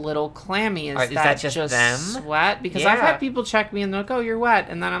feel a little clammy, is that just them? Sweat? Because I've had people check me and they're like, oh, you're wet.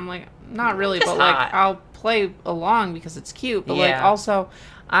 And then I'm like, not really, but, I'll play along because it's cute. But, also,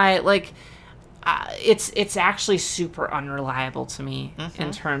 it's actually super unreliable to me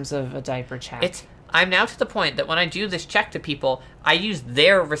in terms of a diaper check. I'm now to the point that when I do this check to people, I use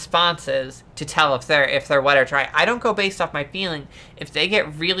their responses to tell if they're wet or dry. I don't go based off my feeling. If they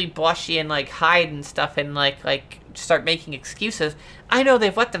get really blushy and hide and stuff and start making excuses, I know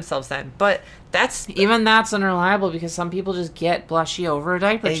they've wet themselves then. But that's unreliable because some people just get blushy over a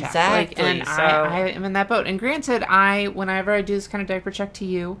diaper check. Exactly. And I am in that boat. And granted, whenever I do this kind of diaper check to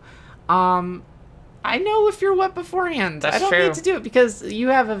you, I know if you're wet beforehand. That's I don't true. need to do it because you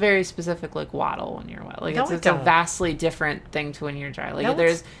have a very specific waddle when you're wet. It's a vastly different thing to when you're dry.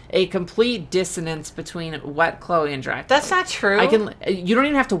 There's a complete dissonance between wet Chloe and dry Chloe. That's not true. You don't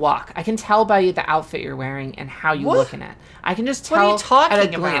even have to walk. I can tell by the outfit you're wearing and how you look in it. I can just tell what are you talking at a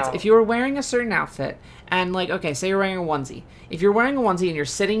glance. about? If you were wearing a certain outfit and say you're wearing a onesie. If you're wearing a onesie and you're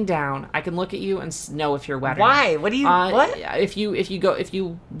sitting down, I can look at you and know if you're wet or not. Why? What do you what? If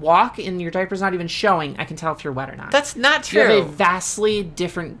you walk and your diaper's not even showing, I can tell if you're wet or not. That's not true. You have a vastly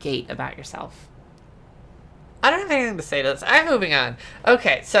different gait about yourself. I don't have anything to say to this. I'm moving on.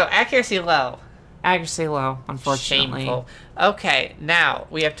 Okay, so accuracy low. Accuracy low, unfortunately. Shameful. Okay, now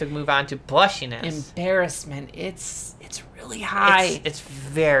we have to move on to blushiness. Embarrassment. It's really high. It's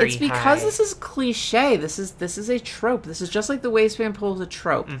very high. It's because this is cliche. This is a trope. This is just like the waistband pull is a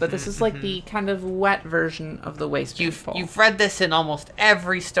trope, but this is the kind of wet version of the waistband pull. You've read this in almost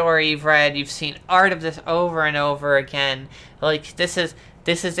every story you've read. You've seen art of this over and over again. This is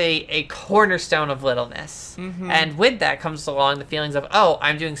a cornerstone of littleness. And with that comes along the feelings of, oh,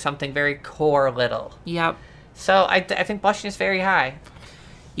 I'm doing something very core little. Yep. So I think blushing is very high.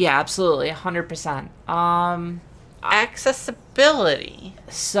 Yeah, absolutely. 100%. Accessibility.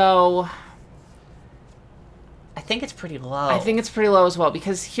 So I think it's pretty low. I think it's pretty low as well,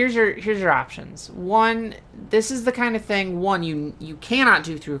 because here's your options. One, this is the kind of thing you cannot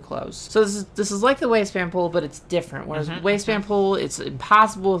do through clothes. So this is like the waistband pull, but it's different. Whereas waistband pull, it's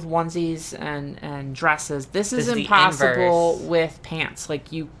impossible with onesies and dresses. This is impossible with pants.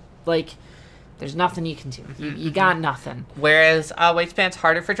 There's nothing you can do. You got nothing. Whereas waistband's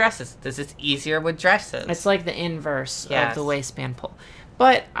harder for dresses. This is easier with dresses. It's like the inverse of the waistband pull.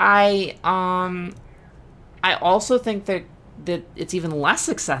 But I also think that it's even less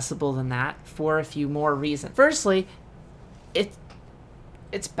accessible than that for a few more reasons. Firstly,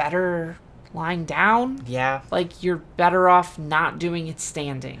 it's better lying down. Yeah. Like, you're better off not doing it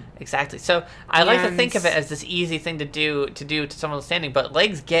standing. Exactly. So I like to think of it as this easy thing to do to someone standing, but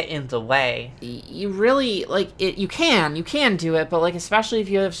legs get in the way. You really, you can do it, but, especially if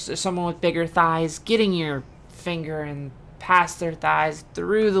you have someone with bigger thighs, getting your finger and past their thighs,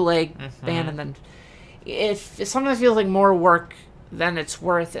 through the leg band, and then if sometimes feels like more work than it's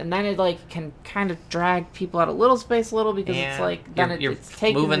worth, and then it can kind of drag people out of little space a little, because it's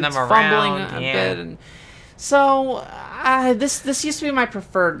taking moving them fumbling around a bit, and so this used to be my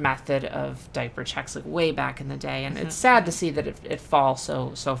preferred method of diaper checks, way back in the day, and it's sad to see that it falls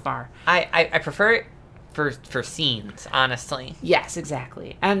so far. I prefer it for scenes, honestly. Yes,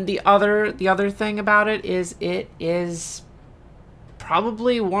 exactly. And the other thing about it is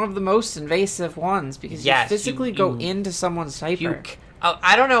probably one of the most invasive ones, because you physically go into someone's diaper.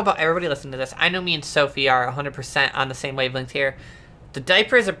 I don't know about everybody listening to this. I know me and Sophie are 100% on the same wavelength here. The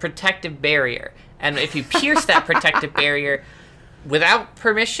diaper is a protective barrier, and if you pierce that protective barrier without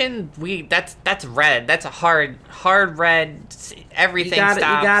permission, that's red. That's a hard red. Everything stops. You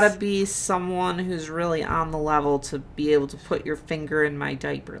gotta be someone who's really on the level to be able to put your finger in my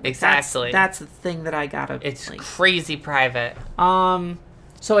diaper. Exactly. That's the thing that I gotta. It's crazy private.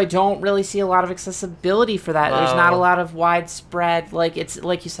 So I don't really see a lot of accessibility for that. There's not a lot of widespread. It's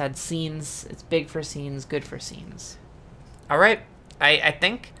like you said, scenes. It's big for scenes, good for scenes. All right, I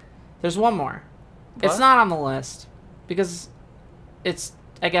think there's one more. What? It's not on the list because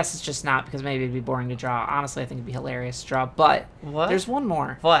I guess it's just not, because maybe it'd be boring to draw. Honestly, I think it'd be hilarious to draw. But there's one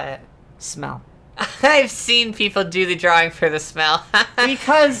more. What? Smell. I've seen people do the drawing for the smell.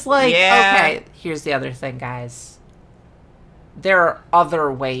 Because, okay, here's the other thing, guys. There are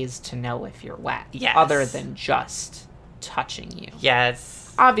other ways to know if you're wet. Yes. Other than just touching you.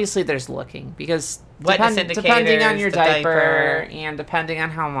 Yes. Obviously, there's looking, because depending on your diaper and depending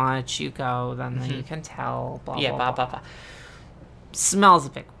on how much you go, then you can tell, blah, blah, blah. Smells a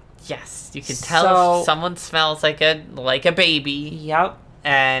big one. Yes, you can tell if someone smells like a baby. Yep.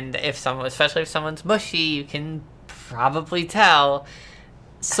 And especially if someone's mushy, you can probably tell.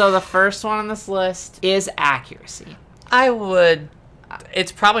 So the first one on this list is accuracy.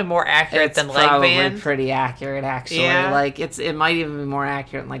 It's probably more accurate than leg band. It's probably pretty accurate, actually. Yeah. It might even be more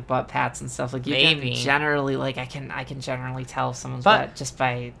accurate than butt pats and stuff. You can generally, I can generally tell if someone's wet just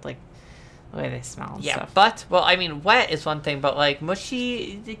by the way they smell and stuff. But wet is one thing, but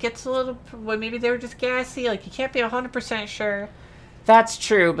mushy, it gets a little. Maybe they were just gassy. You can't be 100% sure. That's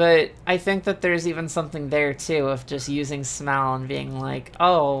true, but I think that there's even something there too of just using smell and being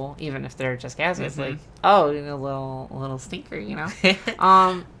even if they're just gassy, it's a little stinker,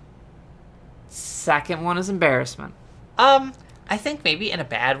 Second one is embarrassment. I think maybe in a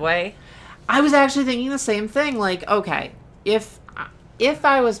bad way. I was actually thinking the same thing. Okay, if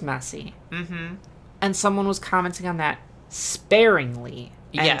I was messy, and someone was commenting on that sparingly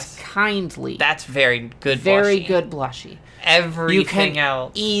and kindly, that's very good. Very good blushy. Everything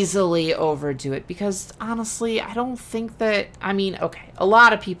else, easily overdo it, because honestly, I don't think that. A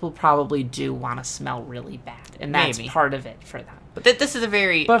lot of people probably do want to smell really bad, and that's part of it for them. But this is a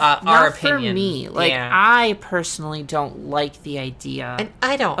very our opinion. For me, I personally don't like the idea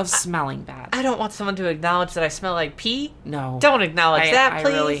of smelling bad. I don't want someone to acknowledge that I smell like pee. No. Don't acknowledge that,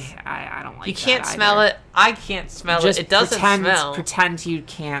 please. I don't like that. You can't smell it. I can't smell it. It doesn't smell. Pretend you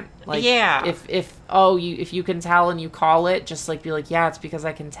can't. If you can tell and you call it, just be yeah, it's because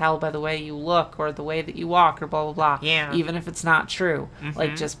I can tell by the way you look or the way that you walk or blah blah blah. Yeah. Even if it's not true,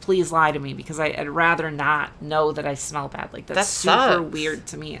 just please lie to me, because I'd rather not know that I smell bad. That's super weird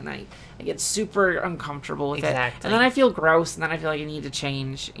to me, and I get super uncomfortable with it, and then I feel gross, and then I feel like I need to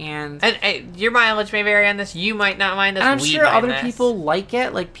change. And your mileage may vary on this. You might not mind this. And I'm sure other people like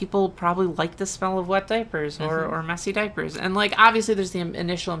it. People probably like the smell of wet diapers or messy diapers, and obviously there's the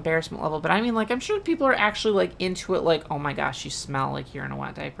initial embarrassment level, but I'm sure people are actually into it. Oh my gosh, you smell like you're in a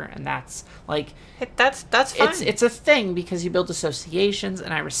wet diaper, and that's that's fine. It's a thing, because you build associations,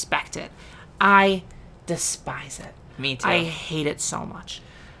 and I respect it. I despise it. Me too. I hate it so much.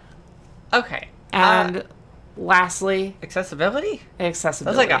 Okay. And Lastly, accessibility. That's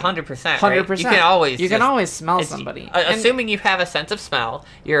like 100%. 100%. You can always smell somebody. Assuming you have a sense of smell,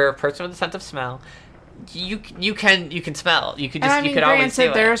 you're a person with a sense of smell. You can smell. You could always do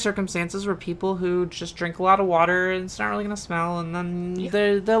it. There are circumstances where people who just drink a lot of water and it's not really going to smell, and then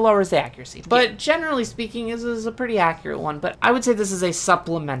that lowers the accuracy. But generally speaking, this is a pretty accurate one. But I would say this is a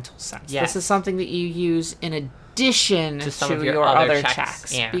supplemental sense. Yes. This is something that you use in addition to some of your other checks.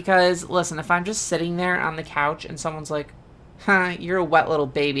 checks. Yeah. Because listen, if I'm just sitting there on the couch and someone's like, "Huh, you're a wet little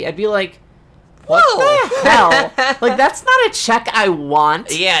baby," I'd be like, "What the hell? Like, that's not a check I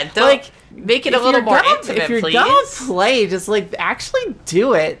want." Yeah, don't make it a little more intimate, if you're please. gonna play, just like actually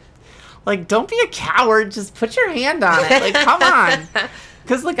do it. Like, don't be a coward. Just put your hand on it. Like, come on.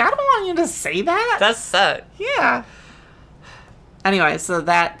 Because like I don't want you to say that. That's suck. Yeah. Anyway, so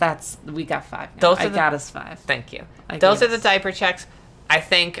that's we got 5 now. I got us 5. Thank you. Those are the diaper checks. I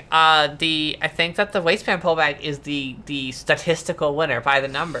think that the waistband pullback is the statistical winner by the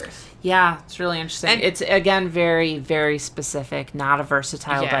numbers. Yeah, it's really interesting. And it's again very, very specific, not a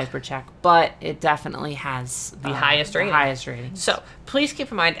versatile diaper check, but it definitely has the highest rating. So please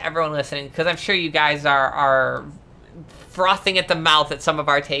keep in mind, everyone listening, because I'm sure you guys are frothing at the mouth at some of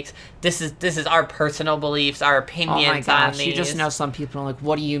our takes. This is our personal beliefs, our opinions. Oh my gosh, on these. You just know some people are like,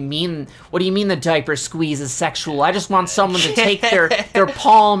 what do you mean? What do you mean the diaper squeeze is sexual? I just want someone to take their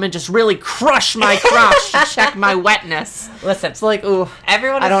palm and just really crush my crotch to check my wetness. Listen, it's like, ooh,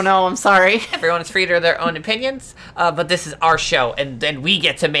 I don't know. I'm sorry. Everyone is free to their own opinions, but this is our show, and we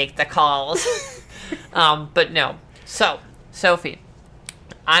get to make the calls. But no. So, Sophie,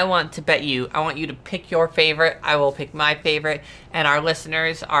 I want you to pick your favorite. I will pick my favorite. And our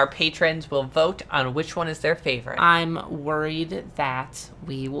listeners, our patrons, will vote on which one is their favorite. I'm worried that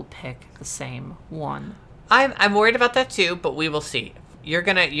we will pick the same one. I'm worried about that too, but we will see. You're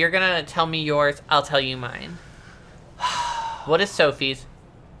gonna tell me yours. I'll tell you mine. What is Sophie's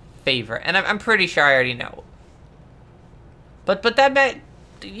favorite? And I'm pretty sure I already know. But that bet,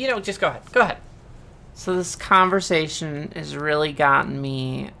 just go ahead. Go ahead. So this conversation has really gotten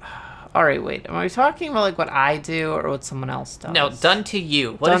me. All right, wait. Am I talking about like what I do or what someone else does? No, done to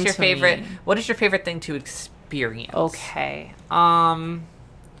you. What is your favorite? What is your favorite thing to experience? Okay. So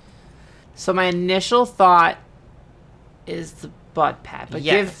my initial thought is the butt pad, but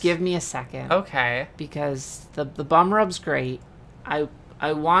give me a second. Okay. Because the bum rub's great. I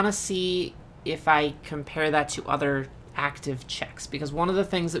want to see if I compare that to other active checks, because one of the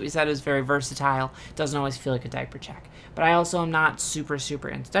things that we said is very versatile, doesn't always feel like a diaper check, but I also am not super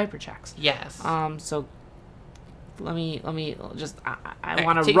into diaper checks. Yes. So let me just I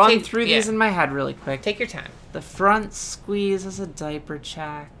want to run through these in my head really quick. Take your time. The front squeeze is a diaper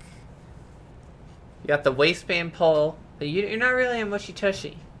check. You got the waistband pull, but you're not really a mushy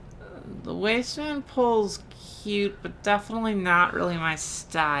tushy. The waistband pull's cute, but definitely not really my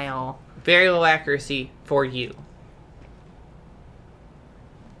style. Very low accuracy for you.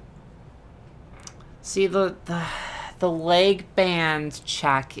 See, the leg band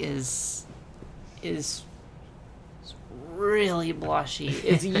check is really blushy.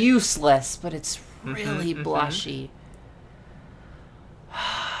 It's useless, but it's really blushy.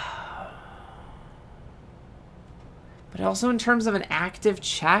 But also in terms of an active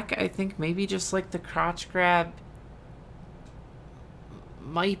check, I think maybe just like the crotch grab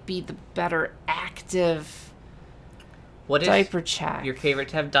might be the better active diaper check. Your favorite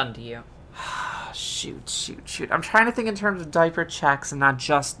to have done to you? Shoot. I'm trying to think in terms of diaper checks and not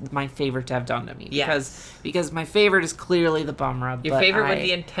just my favorite to have done to me. Because my favorite is clearly the bum rub. Your favorite with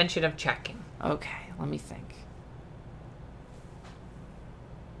the intention of checking. Okay, let me think.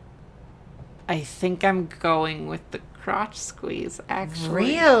 I think I'm going with the crotch squeeze,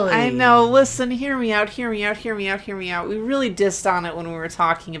 actually. Really? I know. Listen, hear me out. We really dissed on it when we were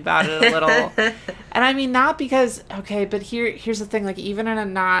talking about it a little. And I mean, not because... Okay, but here's the thing. Like, even in a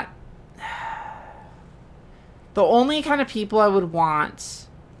not... The only kind of people I would want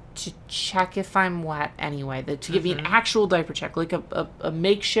to check if I'm wet anyway, to give me an actual diaper check, like a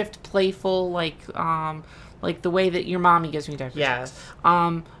makeshift playful, like the way that your mommy gives me diaper checks.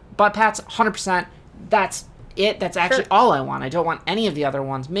 Butt pats, 100%. That's it. That's actually all I want. I don't want any of the other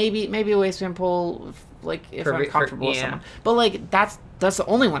ones. Maybe a waistband pull, if I'm comfortable with someone. But like that's the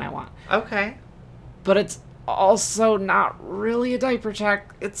only one I want. Okay. But it's also not really a diaper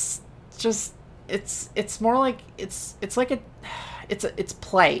check. It's just. It's more like it's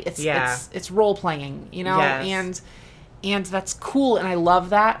play. It's role playing, Yes. And that's cool, and I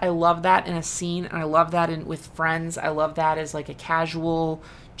love that. I love that in a scene, and I love that with friends. I love that as like a casual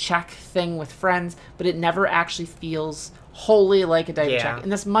check thing with friends, but it never actually feels wholly like a diaper check.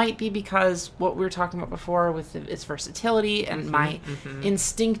 And this might be because what we were talking about before with its versatility and my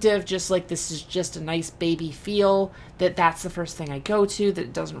instinctive, just like this is just a nice baby feel, that's the first thing I go to, that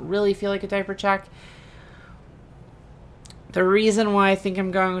it doesn't really feel like a diaper check. The reason why I think I'm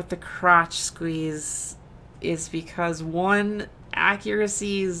going with the crotch squeeze is because, one,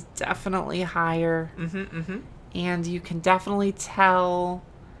 accuracy is definitely higher. And you can definitely tell.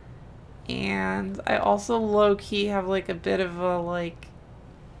 And I also low-key have, like, a bit of a, like,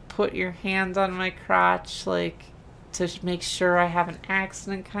 put your hand on my crotch, like, to make sure I have an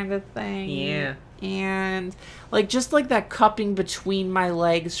accident kind of thing. Yeah. And, like, just, like, that cupping between my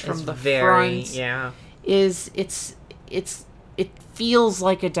legs from the front. Yeah. It feels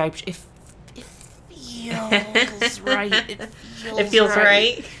like a diaper. It feels right. It feels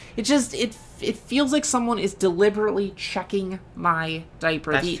right. It feels like someone is deliberately checking my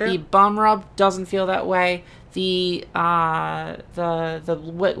diaper. That's true. The bum rub doesn't feel that way. The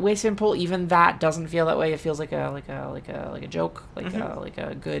waistband pull, even that doesn't feel that way. It feels like a joke, like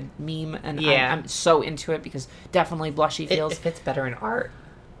a good meme, and I'm so into it because definitely blushy feels. It fits better in art.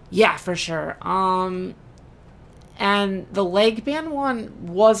 Yeah, for sure. And the leg band one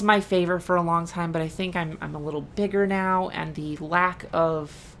was my favorite for a long time, but I think I'm a little bigger now, and the lack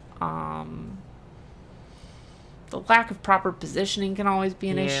of proper positioning can always be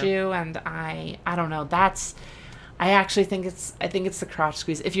an issue, and I don't know. I actually think it's the crotch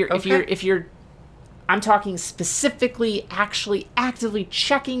squeeze. If you're I'm talking specifically actually actively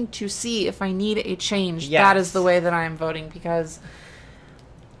checking to see if I need a change. Yes. That is the way that I am voting, because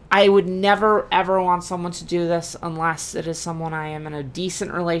I would never, ever want someone to do this unless it is someone I am in a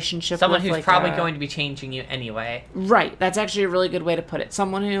decent relationship with. Someone who's probably going to be changing you anyway. Right. That's actually a really good way to put it.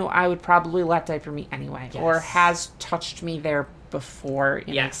 Someone who I would probably let diaper me anyway. Yes. Or has touched me there before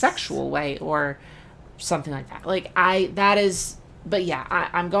in a sexual way or something like that. But yeah,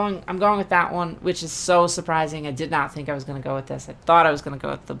 I'm going with that one, which is so surprising. I did not think I was going to go with this. I thought I was going to go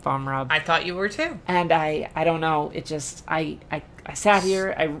with the bum rub. I thought you were too. And I don't know. It just, I sat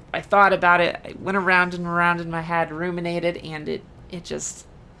here, I thought about it, I went around and around in my head, ruminated, and it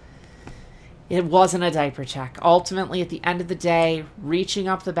wasn't a diaper check. Ultimately, at the end of the day, reaching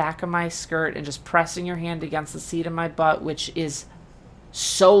up the back of my skirt and just pressing your hand against the seat of my butt, which is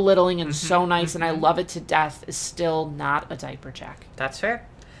so littling and so nice, and I love it to death, is still not a diaper check. That's fair.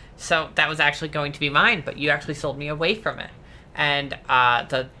 So that was actually going to be mine, but you actually sold me away from it. And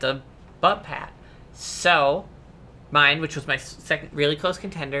the butt pat. So mine, which was my second really close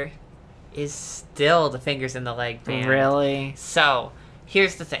contender, is still the fingers in the leg band. Really? So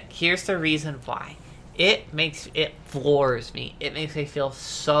here's the thing. Here's the reason why. It floors me. It makes me feel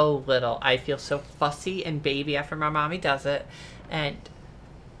so little. I feel so fussy and baby after my mommy does it. And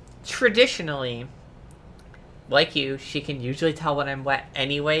traditionally, like you, she can usually tell when I'm wet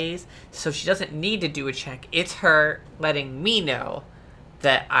anyways, so she doesn't need to do a check. It's her letting me know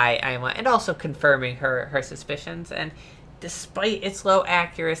that I am wet, and also confirming her suspicions. And despite its low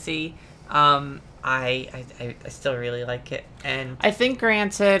accuracy, I still really like it. And I think,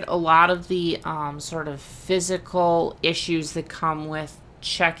 granted, a lot of the sort of physical issues that come with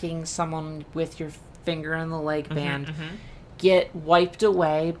checking someone with your finger in the leg band get wiped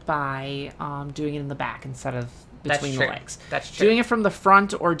away by doing it in the back instead of between the legs. That's true. Doing it from the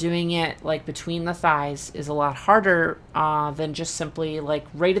front or doing it like between the thighs is a lot harder than just simply like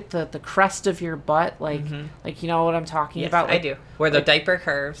right at the crest of your butt, like you know what I'm talking about. Like, I do. Where the diaper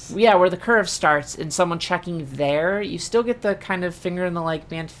curves. Yeah, where the curve starts, and someone checking there, you still get the kind of finger in the leg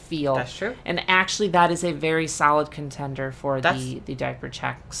band feel. That's true. And actually, that is a very solid contender for the diaper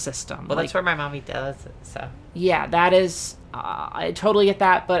check system. Well, that's where my mommy does it. So yeah, that is. I totally get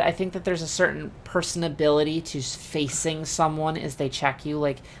that, but I think that there's a certain personability to facing someone as they check you,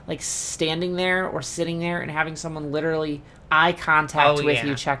 like standing there or sitting there and having someone literally eye contact with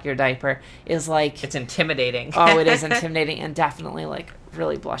you check your diaper is like... It's intimidating. Oh, it is intimidating and definitely like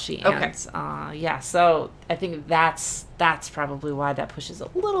really blushy. Okay. And so I think that's probably why that pushes a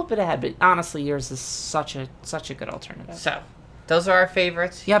little bit ahead, but honestly yours is such a good alternative. So those are our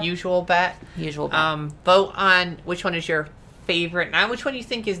favorites. Yep. Usual bet. Vote on which one is your favorite, not which one you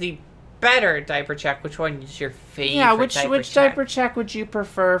think is the better diaper check. Which one is your favorite? Yeah, which diaper check would you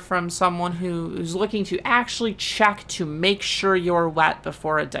prefer from someone who's looking to actually check to make sure you're wet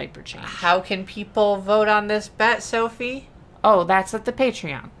before a diaper change? How can people vote on this bet, Sophie? Oh, that's at the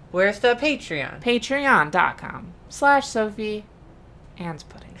Patreon. Where's the Patreon? Patreon.com/Sophie and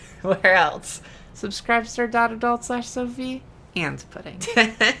Pudding. Where else? Subscribestar.adult/Sophie and pudding.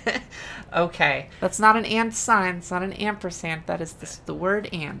 Okay. That's not an and sign. It's not an ampersand. That is the word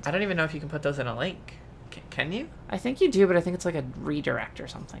and. I don't even know if you can put those in a link. Can you? I think you do, but I think it's like a redirect or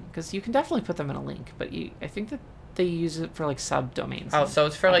something. Because you can definitely put them in a link, but I think that they use it for like subdomains. Oh, so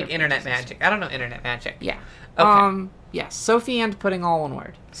it's for like internet places. magic. I don't know internet magic. Yeah. Okay. Yes. Sophie and pudding, all one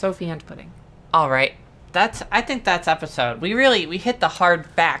word. Sophie and pudding. All right. I think that's episode. We hit the hard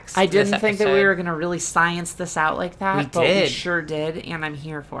facts. I didn't think that we were going to really science this out like that. We did. We sure did, and I'm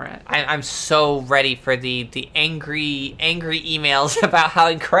here for it. I'm so ready for the angry emails about how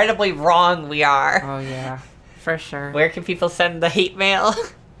incredibly wrong we are. Oh, yeah. For sure. Where can people send the hate mail?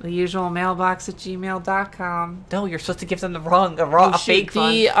 The usual mailbox at gmail.com. No, you're supposed to give them a fake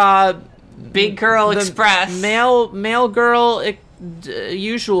one. The Big Girl Express. Mail girl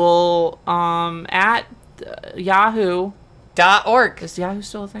usual at Yahoo.org. Is Yahoo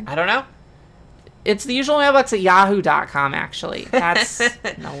still a thing? I don't know. It's the usual mailbox at yahoo.com, actually. That's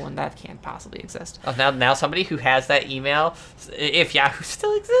that can't possibly exist. Oh, now somebody who has that email, if Yahoo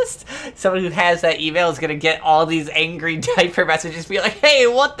still exists, somebody who has that email is going to get all these angry diaper messages, be like, hey,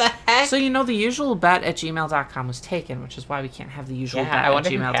 what the heck? So, the usual bet at gmail.com was taken, which is why we can't have the usual bet at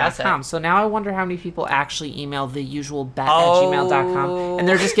gmail.com. So now I wonder how many people actually email the usual bet at gmail.com. And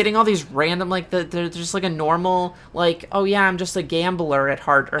they're just getting all these random, they're just like a normal, oh yeah, I'm just a gambler at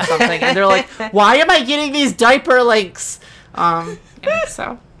heart or something. And they're like, why am I getting these diaper links?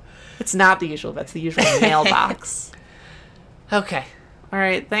 So it's not the usual bet. It's the usual mailbox. Okay. All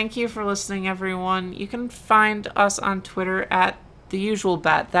right. Thank you for listening, everyone. You can find us on Twitter at the usual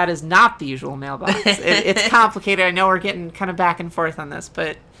bet. That is not the usual mailbox. It's complicated. I know we're getting kind of back and forth on this,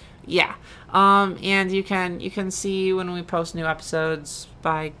 but yeah. And you can see when we post new episodes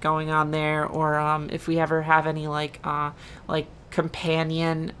by going on there, or if we ever have any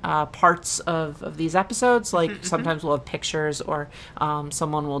companion parts of these episodes, sometimes we'll have pictures, or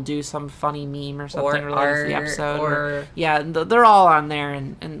someone will do some funny meme or something related to the episode, they're all on there,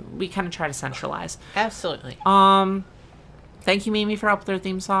 and we kind of try to centralize. Absolutely. Thank you, Mimi, for help with our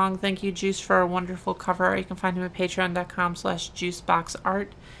theme song. Thank you, Juice, for our wonderful cover art. You can find him at patreon.com/juiceboxart.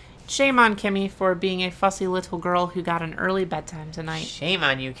 Shame on Kimmy for being a fussy little girl who got an early bedtime tonight. Shame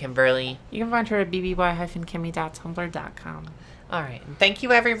on you, Kimberly. You can find her at bby-kimmy.tumblr.com. All right. Thank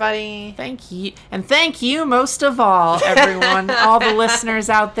you, everybody. Thank you. And thank you most of all, everyone, all the listeners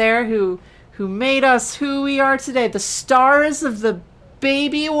out there who made us who we are today, the stars of the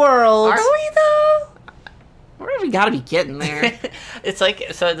baby world. Are we, though? We gotta be getting there. It's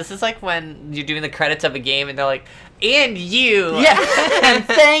this is like when you're doing the credits of a game and they're like, and you. Yeah. And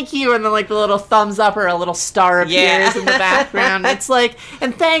thank you. And then the little thumbs up or a little star appears in the background. It's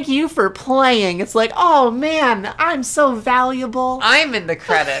and thank you for playing. It's oh man, I'm so valuable. I'm in the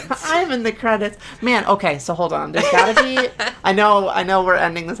credits. I'm in the credits. Man, okay, so hold on. There's gotta be, I know we're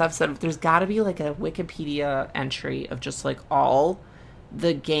ending this episode, but there's gotta be a Wikipedia entry of just all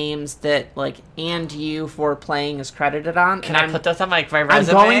the games that and you for playing is credited on. Can I put those on my resume? I'm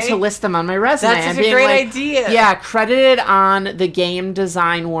going to list them on my resume. That's a great idea. Yeah, credited on the game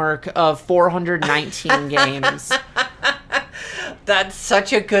design work of 419 games. That's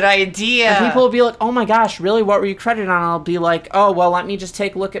such a good idea. And people will be like, oh my gosh, really? What were you credited on? I'll be like, oh, well, let me just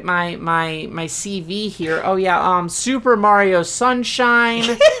take a look at my CV here. Oh yeah, Super Mario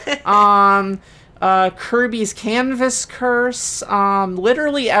Sunshine, Kirby's Canvas Curse.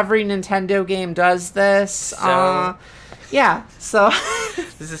 Literally every Nintendo game does this. So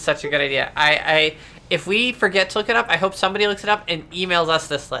this is such a good idea. If we forget to look it up, I hope somebody looks it up and emails us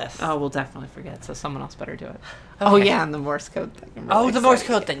this list. Oh, we'll definitely forget, so someone else better do it. Okay. Oh yeah, and the Morse code thing. The Morse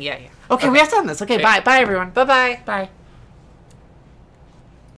code thing. Yeah. Okay, we have to end this. Okay, bye everyone. Bye. Bye.